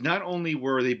 because not only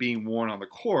were they being worn on the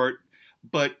court,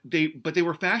 but they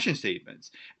were fashion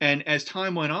statements. And as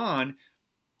time went on,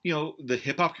 the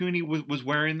hip hop community was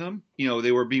wearing them.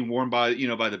 They were being worn by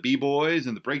the b-boys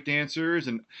and the break dancers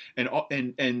and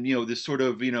this sort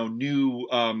of new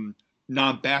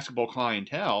non-basketball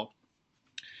clientele.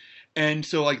 And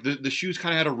so like the shoes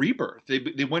kind of had a rebirth.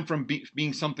 They went from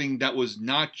being something that was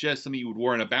not just something you would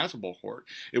wear on a basketball court.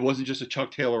 It wasn't just a Chuck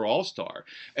Taylor All-Star.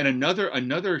 And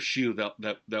another shoe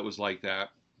that was like that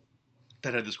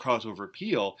had this crossover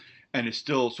appeal, and is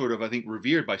still sort of, I think,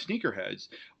 revered by sneakerheads,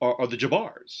 are the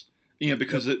Jabars.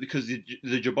 Because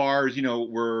the Jabars,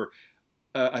 were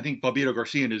I think Bobito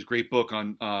Garcia in his great book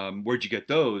on Where'd You Get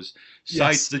Those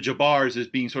cites the Jabars as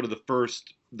being sort of the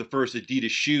first Adidas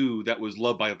shoe that was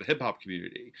loved by the hip hop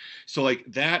community. So like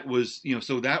that was,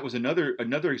 so that was another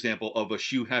example of a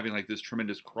shoe having like this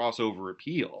tremendous crossover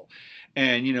appeal.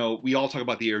 And we all talk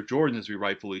about the Air Jordans, as we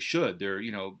rightfully should.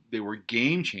 They were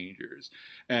game changers,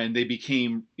 and they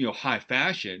became high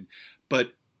fashion.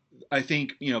 But I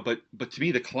think but to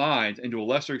me the Clydes, and to a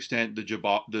lesser extent the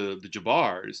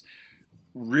Jabars,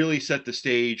 really set the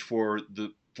stage for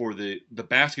the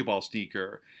basketball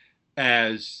sneaker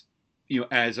as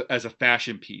as a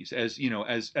fashion piece,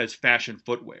 as fashion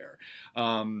footwear.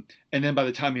 And then by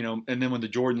the time and then when the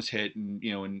Jordans hit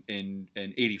in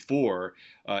 84,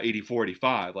 84,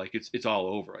 85, like it's all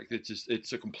over. Like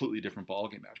it's a completely different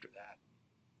ballgame after that.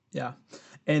 Yeah.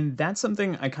 And that's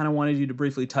something I kind of wanted you to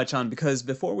briefly touch on, because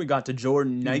before we got to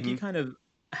Jordan, Nike kind of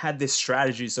had this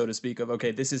strategy, so to speak, of,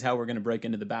 okay, this is how we're going to break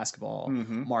into the basketball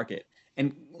market.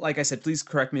 And like I said, please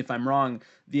correct me if I'm wrong.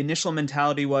 The initial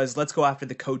mentality was, let's go after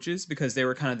the coaches, because they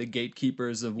were kind of the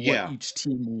gatekeepers of what each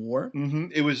team wore.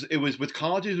 It was with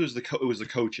colleges. It was the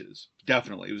coaches,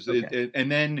 definitely. It was,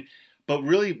 and then, but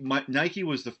really, Nike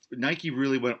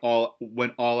really went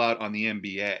all out on the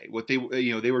NBA. What they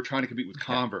were trying to compete with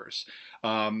Converse.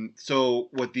 So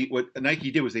what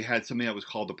Nike did was they had something that was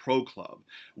called the Pro Club,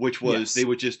 which was they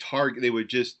would just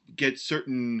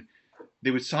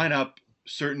sign up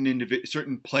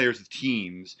certain players of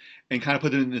teams and kind of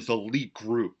put them in this elite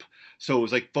group. So it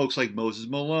was like folks like Moses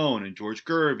Malone and George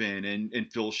Gervin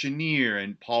and Phil Chenier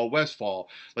and Paul Westphal,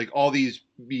 like all these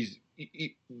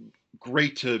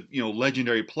great to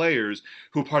legendary players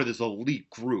who were part of this elite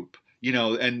group,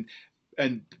 and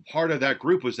part of that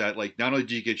group was that, like, not only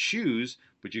did you get shoes,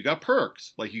 but you got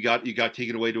perks. Like you got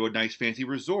taken away to a nice fancy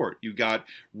resort. You'd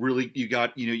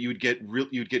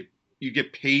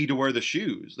get paid to wear the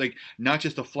shoes, like not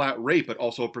just a flat rate, but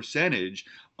also a percentage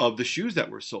of the shoes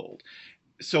that were sold.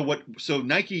 So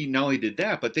Nike not only did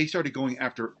that, but they started going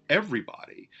after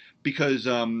everybody, because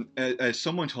as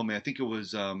someone told me, I think it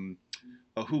was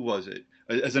who was it?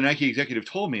 As a Nike executive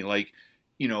told me, like,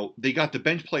 they got the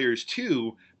bench players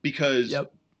too, because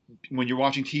when you're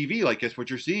watching TV, like, guess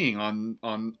what you're seeing on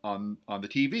the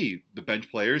TV? The bench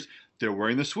players, they're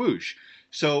wearing the swoosh.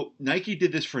 So Nike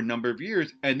did this for a number of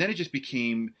years, and then it just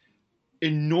became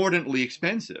inordinately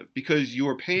expensive, because you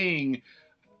were paying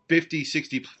 50,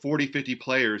 60, 40, 50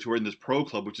 players who are in this Pro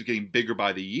Club, which is getting bigger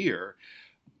by the year,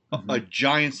 a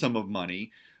giant sum of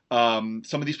money. Some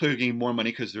of these players are getting more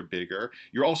money because they're bigger.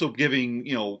 You're also giving,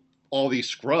 all these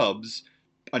scrubs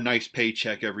a nice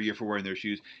paycheck every year for wearing their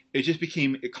shoes. It just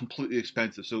became completely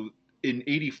expensive. So in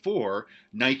 84,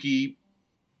 Nike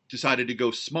decided to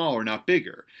go smaller, not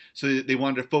bigger. So they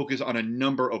wanted to focus on a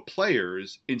number of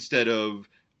players instead of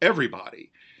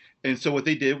everybody. And so what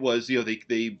they did was,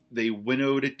 they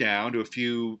winnowed it down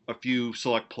to a few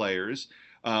select players.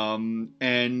 And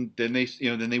then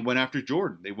they went after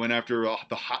Jordan. They went after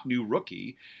the hot new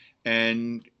rookie,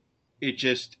 and it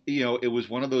just, it was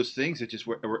one of those things that just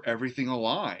where everything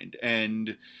aligned.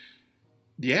 And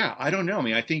yeah, I don't know. I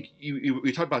mean, I think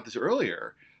we talked about this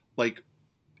earlier. Like,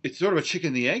 it's sort of a chicken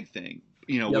and the egg thing,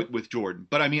 with Jordan.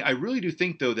 But I mean, I really do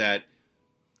think, though, that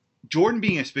Jordan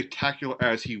being as spectacular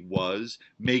as he was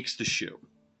makes the shoe.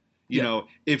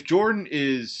 If Jordan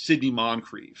is Sidney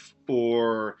Moncrief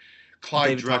or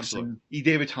Clyde Drexler,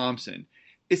 David Thompson,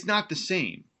 it's not the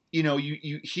same.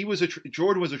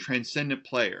 Jordan was a transcendent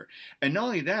player, and not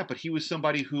only that, but he was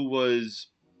somebody who was,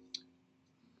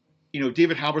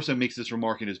 David Halberstam makes this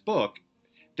remark in his book,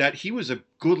 that he was a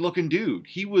good-looking dude.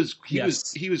 He was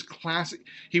classic.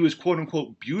 He was quote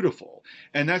unquote beautiful,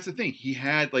 and that's the thing. He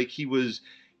had he was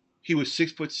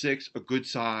 6'6", a good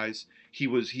size. He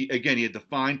had the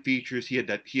fine features. He had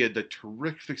the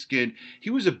terrific skin. He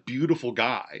was a beautiful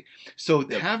guy. So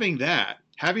having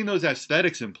those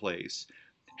aesthetics in place,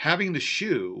 having the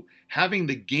shoe, having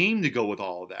the game to go with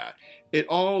all of that, it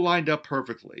all lined up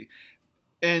perfectly.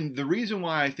 And the reason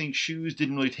why I think shoes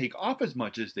didn't really take off as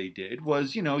much as they did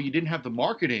was, you didn't have the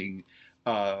marketing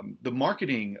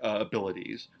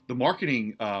abilities, the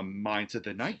marketing mindset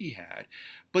that Nike had,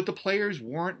 but the players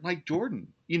weren't like Jordan.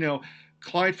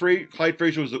 Clyde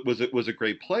Frazier was a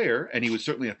great player, and he was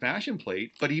certainly a fashion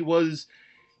plate, but he was,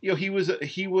 he more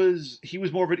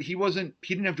of a, he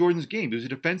didn't have Jordan's game. He was a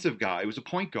defensive guy. He was a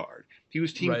point guard. He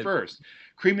was team first.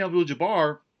 Kareem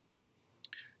Abdul-Jabbar,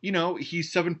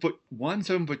 he's 7'1",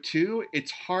 7'2".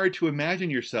 It's hard to imagine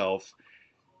yourself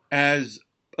as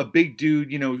a big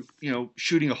dude,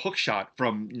 shooting a hook shot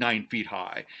from 9 feet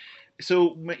high.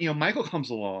 So, Michael comes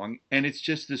along, and it's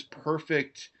just this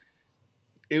perfect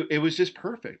it was just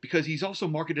perfect because he's also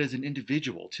marketed as an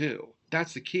individual too.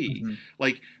 That's the key. Mm-hmm.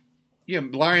 Like,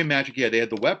 Larry and Magic, they had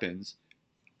the weapons,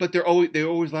 but they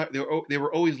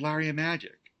were always Larry and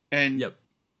Magic. And Yep.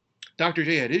 Dr.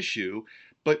 J had his shoe,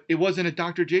 but it wasn't a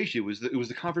Dr. J shoe. It was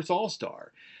the Conference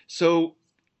All-Star. So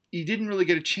you didn't really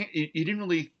get a chance. You didn't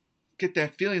really get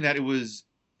that feeling that it was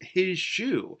his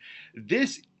shoe.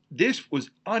 This was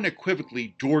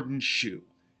unequivocally Jordan's shoe.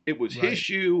 It was his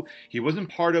shoe. He wasn't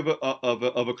part of a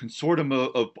consortium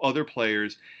of other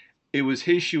players. It was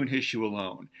his shoe and his shoe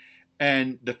alone.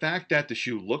 And the fact that the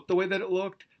shoe looked the way that it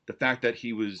looked, the fact that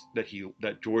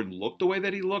that Jordan looked the way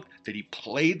that he looked, that he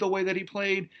played the way that he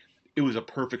played, it was a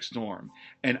perfect storm.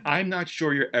 And I'm not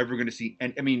sure you're ever going to see.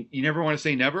 And I mean, you never want to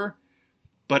say never,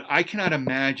 but I cannot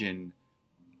imagine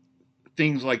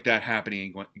things like that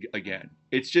happening again.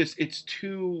 It's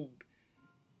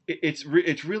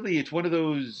one of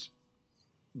those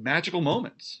magical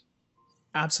moments.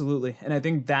 Absolutely. And I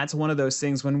think that's one of those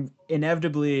things when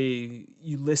inevitably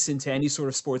you listen to any sort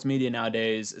of sports media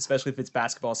nowadays, especially if it's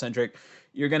basketball centric,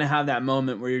 you're going to have that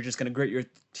moment where you're just going to grit your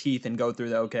teeth and go through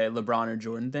the, okay, LeBron or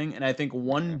Jordan thing. And I think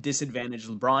one disadvantage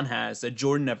LeBron has that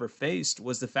Jordan never faced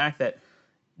was the fact that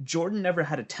Jordan never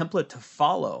had a template to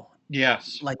follow.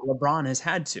 Yes. Like LeBron has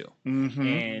had to.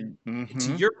 Mm-hmm. And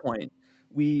to your point,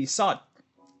 we saw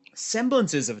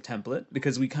semblances of a template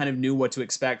because we kind of knew what to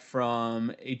expect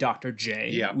from a Dr. J.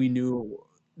 Yeah. We knew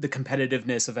the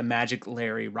competitiveness of a Magic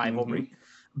Larry rivalry,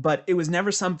 but it was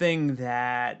never something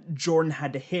that Jordan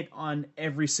had to hit on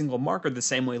every single marker the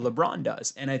same way LeBron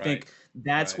does. And I think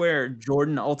that's where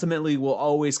Jordan ultimately will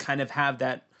always kind of have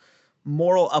that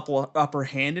moral upper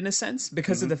hand in a sense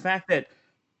because of the fact that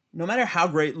no matter how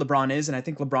great LeBron is, and I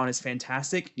think LeBron is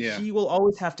fantastic, he will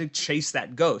always have to chase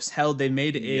that ghost. Hell, they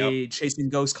made a Chasing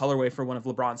Ghost colorway for one of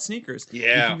LeBron's sneakers.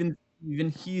 Yeah. Even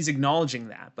he's acknowledging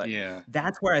that. But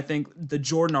that's where I think the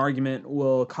Jordan argument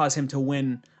will cause him to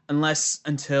win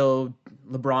until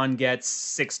LeBron gets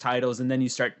 6 titles, and then you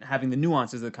start having the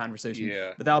nuances of the conversation.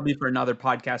 Yeah. But that'll be for another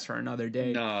podcast for another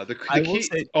day. No, the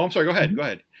key. I'm sorry. Go ahead. Go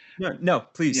ahead. No,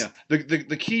 please. Yeah.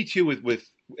 The key too with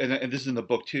and this is in the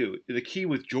book too. The key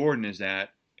with Jordan is that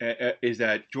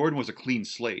Jordan was a clean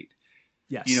slate.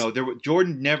 Yes.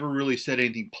 Jordan never really said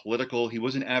anything political. He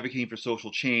wasn't advocating for social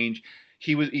change.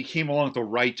 He came along at the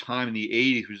right time in the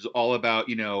 80s, which was all about,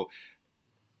 it's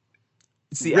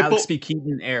the Alex P.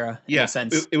 Keaton era in a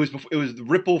sense. It was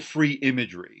ripple-free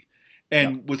imagery.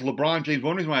 And with LeBron James,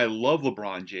 one reason why I love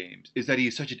LeBron James is that he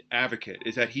is such an advocate,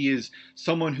 is that he is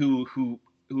someone who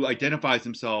identifies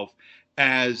himself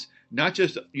as not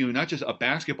just a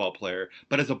basketball player,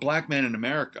 but as a black man in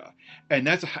America, and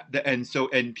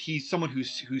he's someone who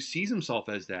sees himself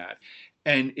as that,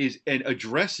 and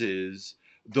addresses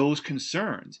those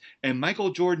concerns. And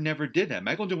Michael Jordan never did that.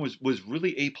 Michael Jordan was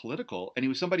really apolitical, and he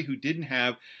was somebody who didn't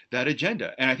have that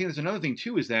agenda. And I think there's another thing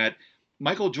too, is that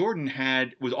Michael Jordan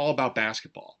was all about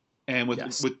basketball. And with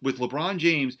LeBron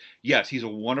James, yes, he's a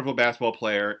wonderful basketball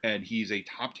player, and he's a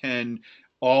top 10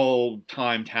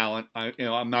 all-time talent.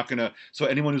 I'm not gonna. So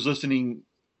anyone who's listening,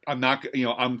 I'm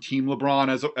Team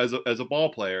LeBron as a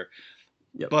ball player.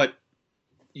 Yep. But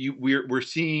we're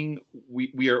seeing.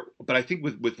 But I think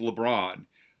with LeBron,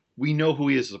 we know who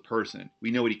he is as a person. We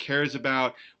know what he cares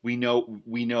about. We know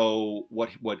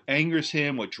what angers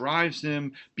him, what drives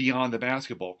him beyond the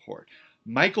basketball court.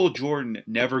 Michael Jordan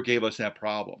never gave us that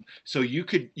problem. So you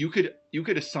could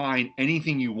assign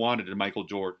anything you wanted to Michael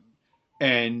Jordan.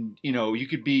 And, you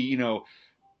could be,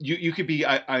 you could be,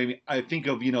 I think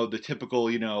of, the typical,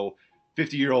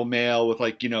 50-year-old male with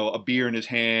a beer in his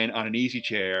hand on an easy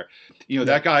chair.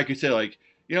 That guy could say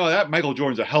that Michael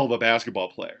Jordan's a hell of a basketball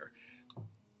player.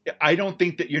 I don't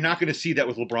think that you're not going to see that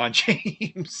with LeBron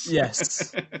James.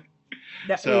 Yes.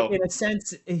 So, in a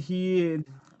sense,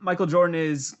 Michael Jordan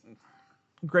is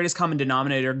greatest common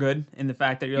denominator good in the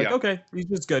fact that you're like, okay, he's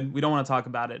just good. We don't want to talk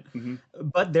about it. Mm-hmm.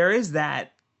 But there is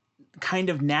that kind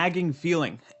of nagging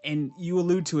feeling, and you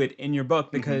allude to it in your book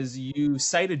because you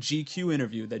cite a GQ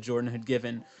interview that Jordan had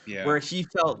given where he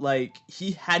felt like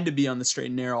he had to be on the straight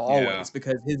and narrow always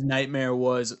because his nightmare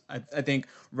was, I think,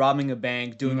 robbing a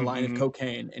bank, doing a line of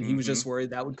cocaine, and he was just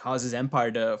worried that would cause his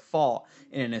empire to fall.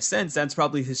 And in a sense, that's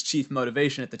probably his chief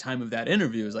motivation at the time of that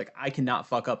interview, is like, I cannot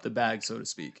fuck up the bag, so to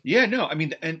speak. Yeah, no, I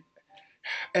mean, and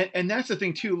that's the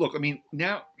thing too. Look, I mean,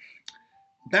 now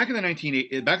back in the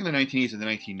 1980s and the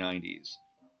 1990s,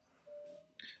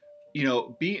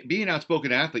 being an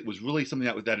outspoken athlete was really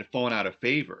something that had fallen out of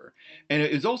favor, and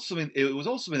it was also something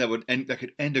that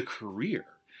could end a career.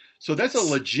 So that's a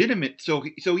legitimate. So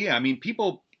yeah, I mean,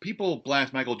 people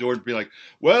blast Michael Jordan for being like,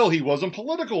 well, he wasn't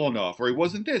political enough, or he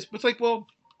wasn't this. But it's like, well,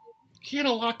 he had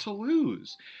a lot to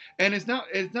lose. And it's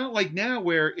not like now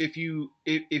where if you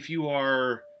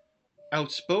are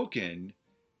outspoken,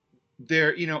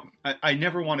 there, I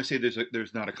never want to say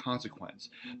there's not a consequence,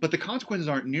 but the consequences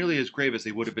aren't nearly as grave as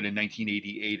they would have been in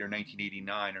 1988 or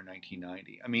 1989 or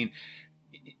 1990. I mean,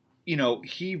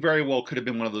 he very well could have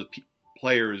been one of those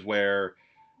players where,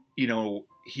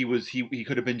 he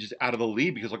could have been just out of the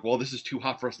league because, like, well, this is too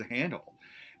hot for us to handle.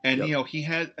 And, Yep. he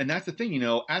had, and that's the thing,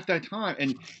 at that time,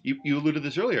 and you alluded to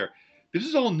this earlier, this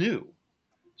is all new.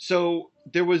 So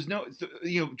there was no,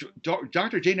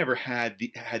 Dr. J never had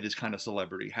this kind of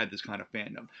celebrity, had this kind of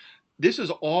fandom. This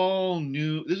is all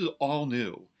new. This is all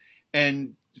new.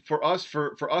 And for us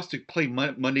to play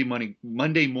Monday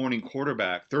morning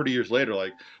quarterback 30 years later,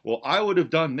 like, well, I would have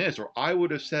done this or I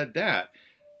would have said that.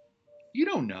 You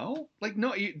don't know. Like,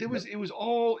 no, it was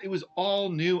all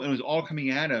new and it was all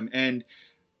coming at him. And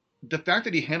the fact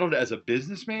that he handled it as a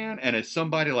businessman and as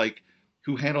somebody like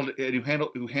who handled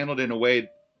it in a way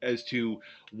as to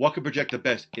what could project the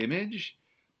best image,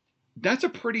 that's a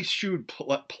pretty shrewd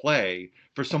play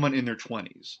for someone in their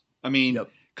 20s. I mean,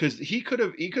 because he could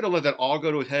have let that all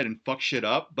go to his head and fuck shit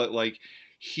up, but like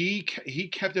he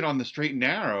kept it on the straight and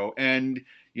narrow, and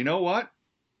you know what?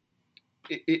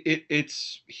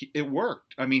 It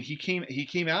worked. I mean, he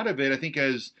came out of it. I think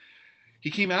he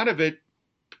came out of it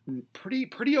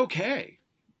pretty okay.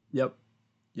 Yep.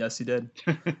 Yes, he did.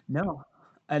 No.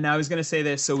 And I was going to say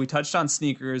this. So we touched on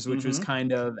sneakers, which was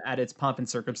kind of at its pomp and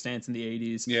circumstance in the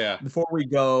 80s. Yeah. Before we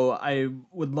go, I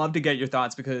would love to get your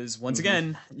thoughts because, once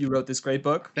again, you wrote this great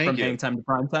book, From Hang Time to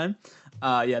Prime Time.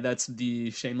 Yeah, that's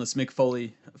the shameless Mick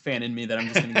Foley fan in me that I'm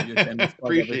just going to give you a shameless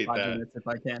plug every 5 minutes if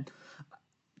I can.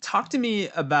 Talk to me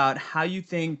about how you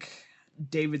think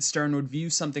David Stern would view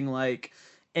something like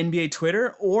NBA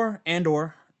Twitter or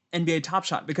NBA Top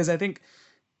Shot, because I think,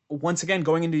 once again,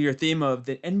 going into your theme of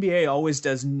the NBA always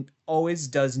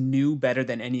does new better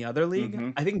than any other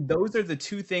league. I think those are the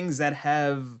two things that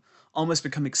have almost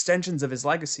become extensions of his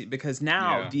legacy, because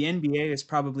now the NBA is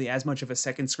probably as much of a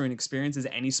second screen experience as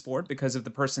any sport because of the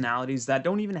personalities that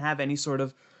don't even have any sort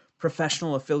of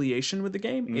professional affiliation with the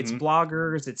game. It's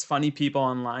bloggers, it's funny people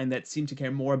online that seem to care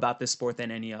more about this sport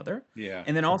than any other. Yeah.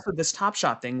 And then also this Top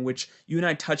Shot thing, which you and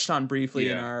I touched on briefly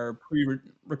in our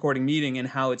pre-recording meeting, and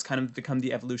how it's kind of become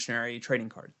the evolutionary trading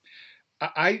card.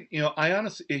 I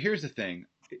honestly, here's the thing.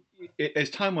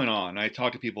 As time went on, I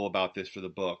talked to people about this for the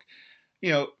book.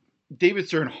 David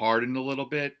Stern hardened a little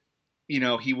bit.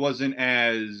 He wasn't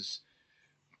as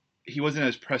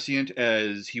prescient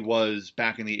as he was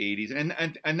back in the 80s, and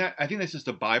that, I think that's just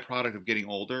a byproduct of getting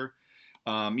older.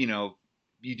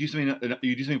 You do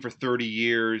something for 30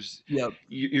 years. Yep.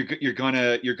 You're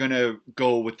gonna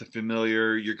go with the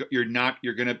familiar. You get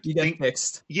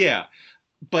fixed. Yeah,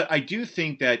 but I do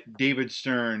think that David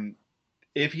Stern,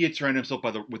 if he had surrounded himself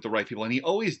with the right people, and he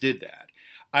always did that,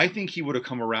 I think he would have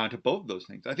come around to both of those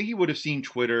things. I think he would have seen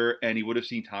Twitter and he would have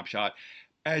seen Top Shot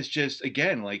as just,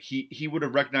 again, like he would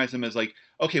have recognized them as like,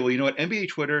 okay, well, you know what, NBA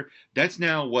Twitter, that's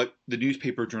now what the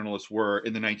newspaper journalists were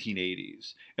in the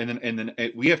 1980s, and then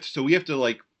we have to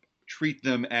like treat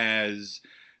them as,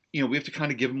 we have to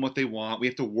kind of give them what they want. We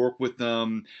have to work with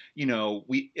them, he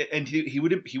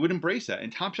would embrace that.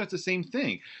 And Top Shot's the same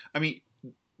thing. I mean,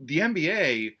 the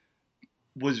NBA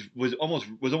was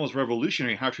almost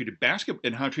revolutionary in how it treated basketball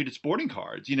and how it treated sporting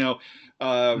cards.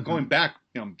 Going back,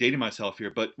 I'm dating myself here,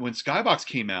 but when Skybox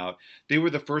came out, they were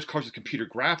the first cards with computer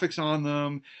graphics on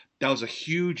them. That was a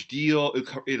huge deal. It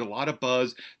had a lot of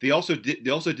buzz. They also did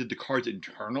the cards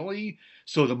internally,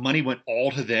 so the money went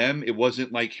all to them. It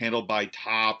wasn't like handled by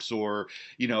Topps or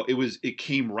it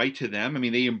came right to them. I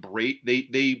mean,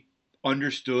 they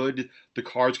understood the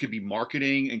cards could be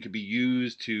marketing and could be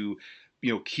used to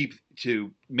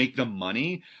to make them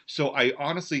money. So I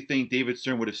honestly think David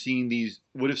Stern would have seen these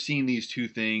two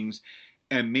things,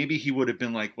 and maybe he would have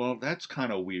been like, well, that's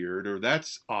kind of weird, or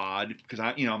that's odd, because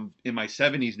I'm in my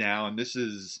 70s now, and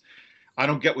I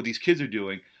don't get what these kids are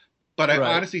doing. But I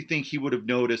honestly think he would have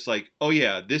noticed, like, oh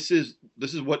yeah, this is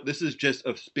just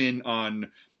a spin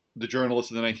on the journalists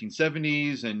of the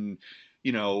 1970s, and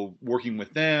working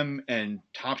with them, and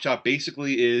Top Shot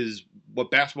basically is what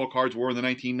basketball cards were in the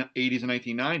 1980s and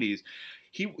 1990s.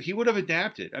 He would have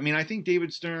adapted. I mean, I think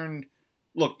David Stern,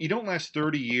 look, you don't last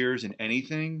 30 years in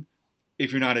anything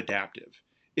if you're not adaptive.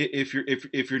 If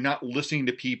you're not listening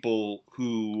to people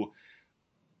who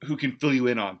can fill you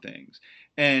in on things.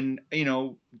 And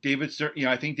David Stern,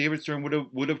 I think David Stern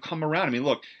would have come around. I mean,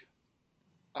 look,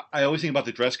 I always think about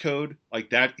the dress code, like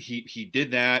that. He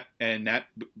did that, and that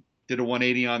did a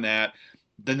 180 on that.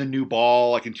 then the new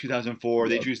ball, like in 2004,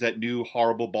 they introduced that new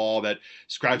horrible ball that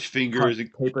scratched fingers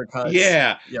and paper cuts.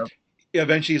 Yeah. Yep.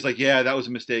 Eventually, he's like, yeah, that was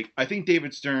a mistake. I think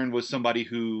David Stern was somebody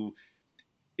who,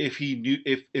 if he knew,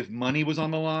 if money was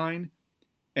on the line,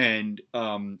 and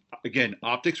again,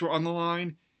 optics were on the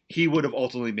line, he would have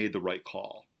ultimately made the right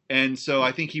call. And so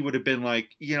I think he would have been like,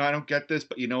 I don't get this,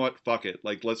 but you know what? Fuck it.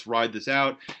 Like, let's ride this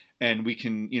out, and we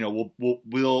can,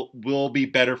 we'll be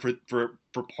better for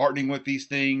partnering with these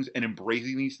things and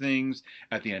embracing these things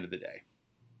at the end of the day.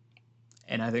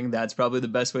 And I think that's probably the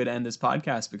best way to end this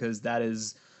podcast, because that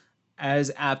is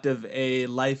as apt of a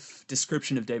life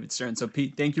description of David Stern. So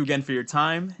Pete, thank you again for your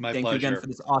time. My thank pleasure. you again for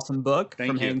this awesome book, Thank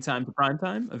From you. Hang Time to Prime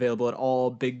Time, available at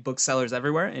all big booksellers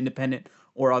everywhere, independent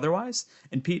or otherwise.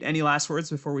 And Pete, any last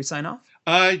words before we sign off?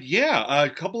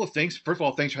 A couple of things. First of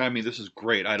all, thanks for having me. This is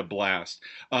great. I had a blast.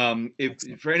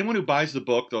 If for anyone who buys the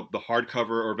book, the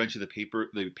hardcover or eventually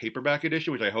the paperback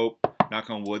edition, which I hope, knock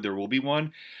on wood, there will be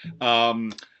one.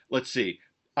 Let's see.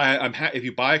 If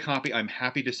you buy a copy, I'm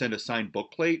happy to send a signed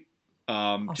book plate.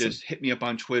 Awesome. Just hit me up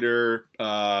on Twitter.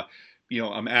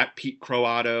 I'm at Pete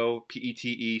Croatto,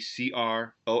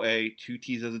 PETECROA, 2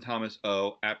 T's as in Thomas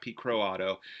O, at Pete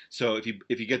Croatto. So if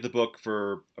you get the book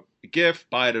for a gift,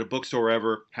 buy it at a bookstore,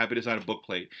 wherever, happy to sign a book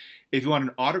plate. If you want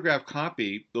an autographed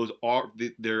copy, those are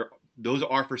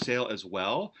for sale as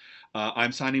well.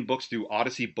 I'm signing books through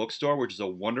Odyssey Bookstore, which is a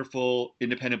wonderful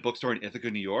independent bookstore in Ithaca,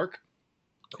 New York.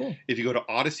 Cool. If you go to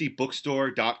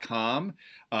odysseybookstore.com,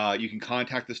 you can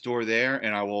contact the store there,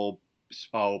 and I'll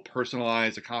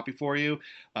personalize a copy for you,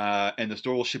 and the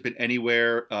store will ship it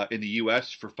anywhere in the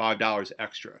U.S. for $5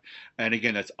 extra. And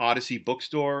again, that's Odyssey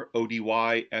Bookstore,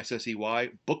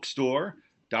 ODYSSEY,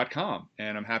 bookstore.com.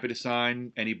 And I'm happy to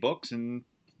sign any books, and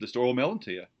the store will mail them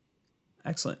to you.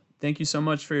 Excellent. Thank you so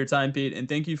much for your time, Pete, and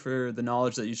thank you for the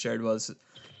knowledge that you shared with us.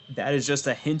 That is just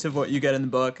a hint of what you get in the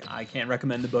book. I can't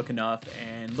recommend the book enough,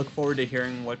 and look forward to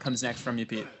hearing what comes next from you,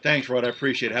 Pete. Thanks, Rod. I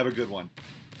appreciate it. Have a good one.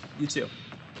 You too.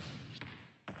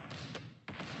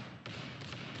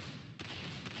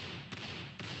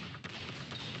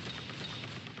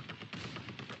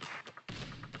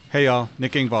 Hey y'all,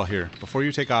 Nick Engvall here. Before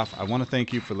you take off, I want to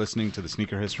thank you for listening to the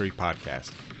Sneaker History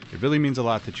Podcast. It really means a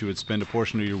lot that you would spend a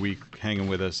portion of your week hanging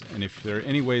with us, and if there are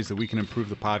any ways that we can improve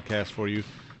the podcast for you,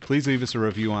 please leave us a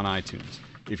review on iTunes.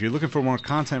 If you're looking for more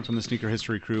content from the Sneaker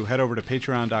History crew, head over to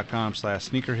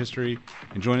patreon.com/sneakerhistory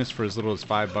and join us for as little as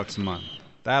 $5 a month.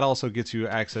 That also gets you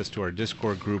access to our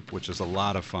Discord group, which is a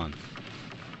lot of fun.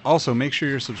 Also, make sure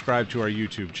you're subscribed to our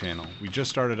YouTube channel. We just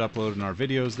started uploading our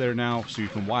videos there now, so you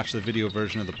can watch the video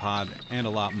version of the pod and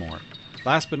a lot more.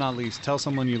 Last but not least, tell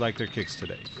someone you like their kicks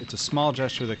today. It's a small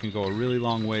gesture that can go a really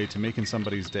long way to making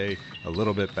somebody's day a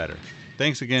little bit better.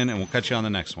 Thanks again, and we'll catch you on the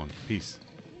next one. Peace.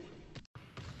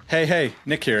 Hey,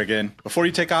 Nick here again. Before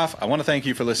you take off, I want to thank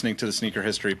you for listening to the Sneaker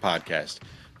History Podcast.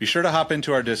 Be sure to hop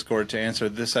into our Discord to answer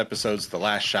this episode's The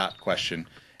Last Shot question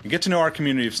and get to know our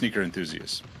community of sneaker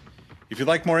enthusiasts. If you'd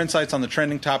like more insights on the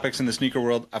trending topics in the sneaker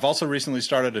world, I've also recently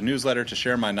started a newsletter to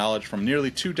share my knowledge from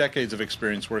nearly 2 decades of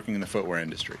experience working in the footwear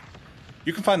industry.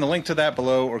 You can find the link to that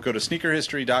below or go to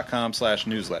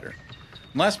sneakerhistory.com/newsletter.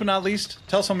 And last but not least,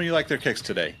 tell someone you like their kicks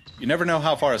today. You never know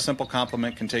how far a simple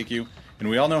compliment can take you, and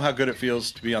we all know how good it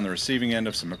feels to be on the receiving end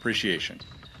of some appreciation.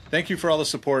 Thank you for all the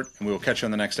support, and we will catch you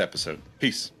on the next episode.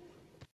 Peace.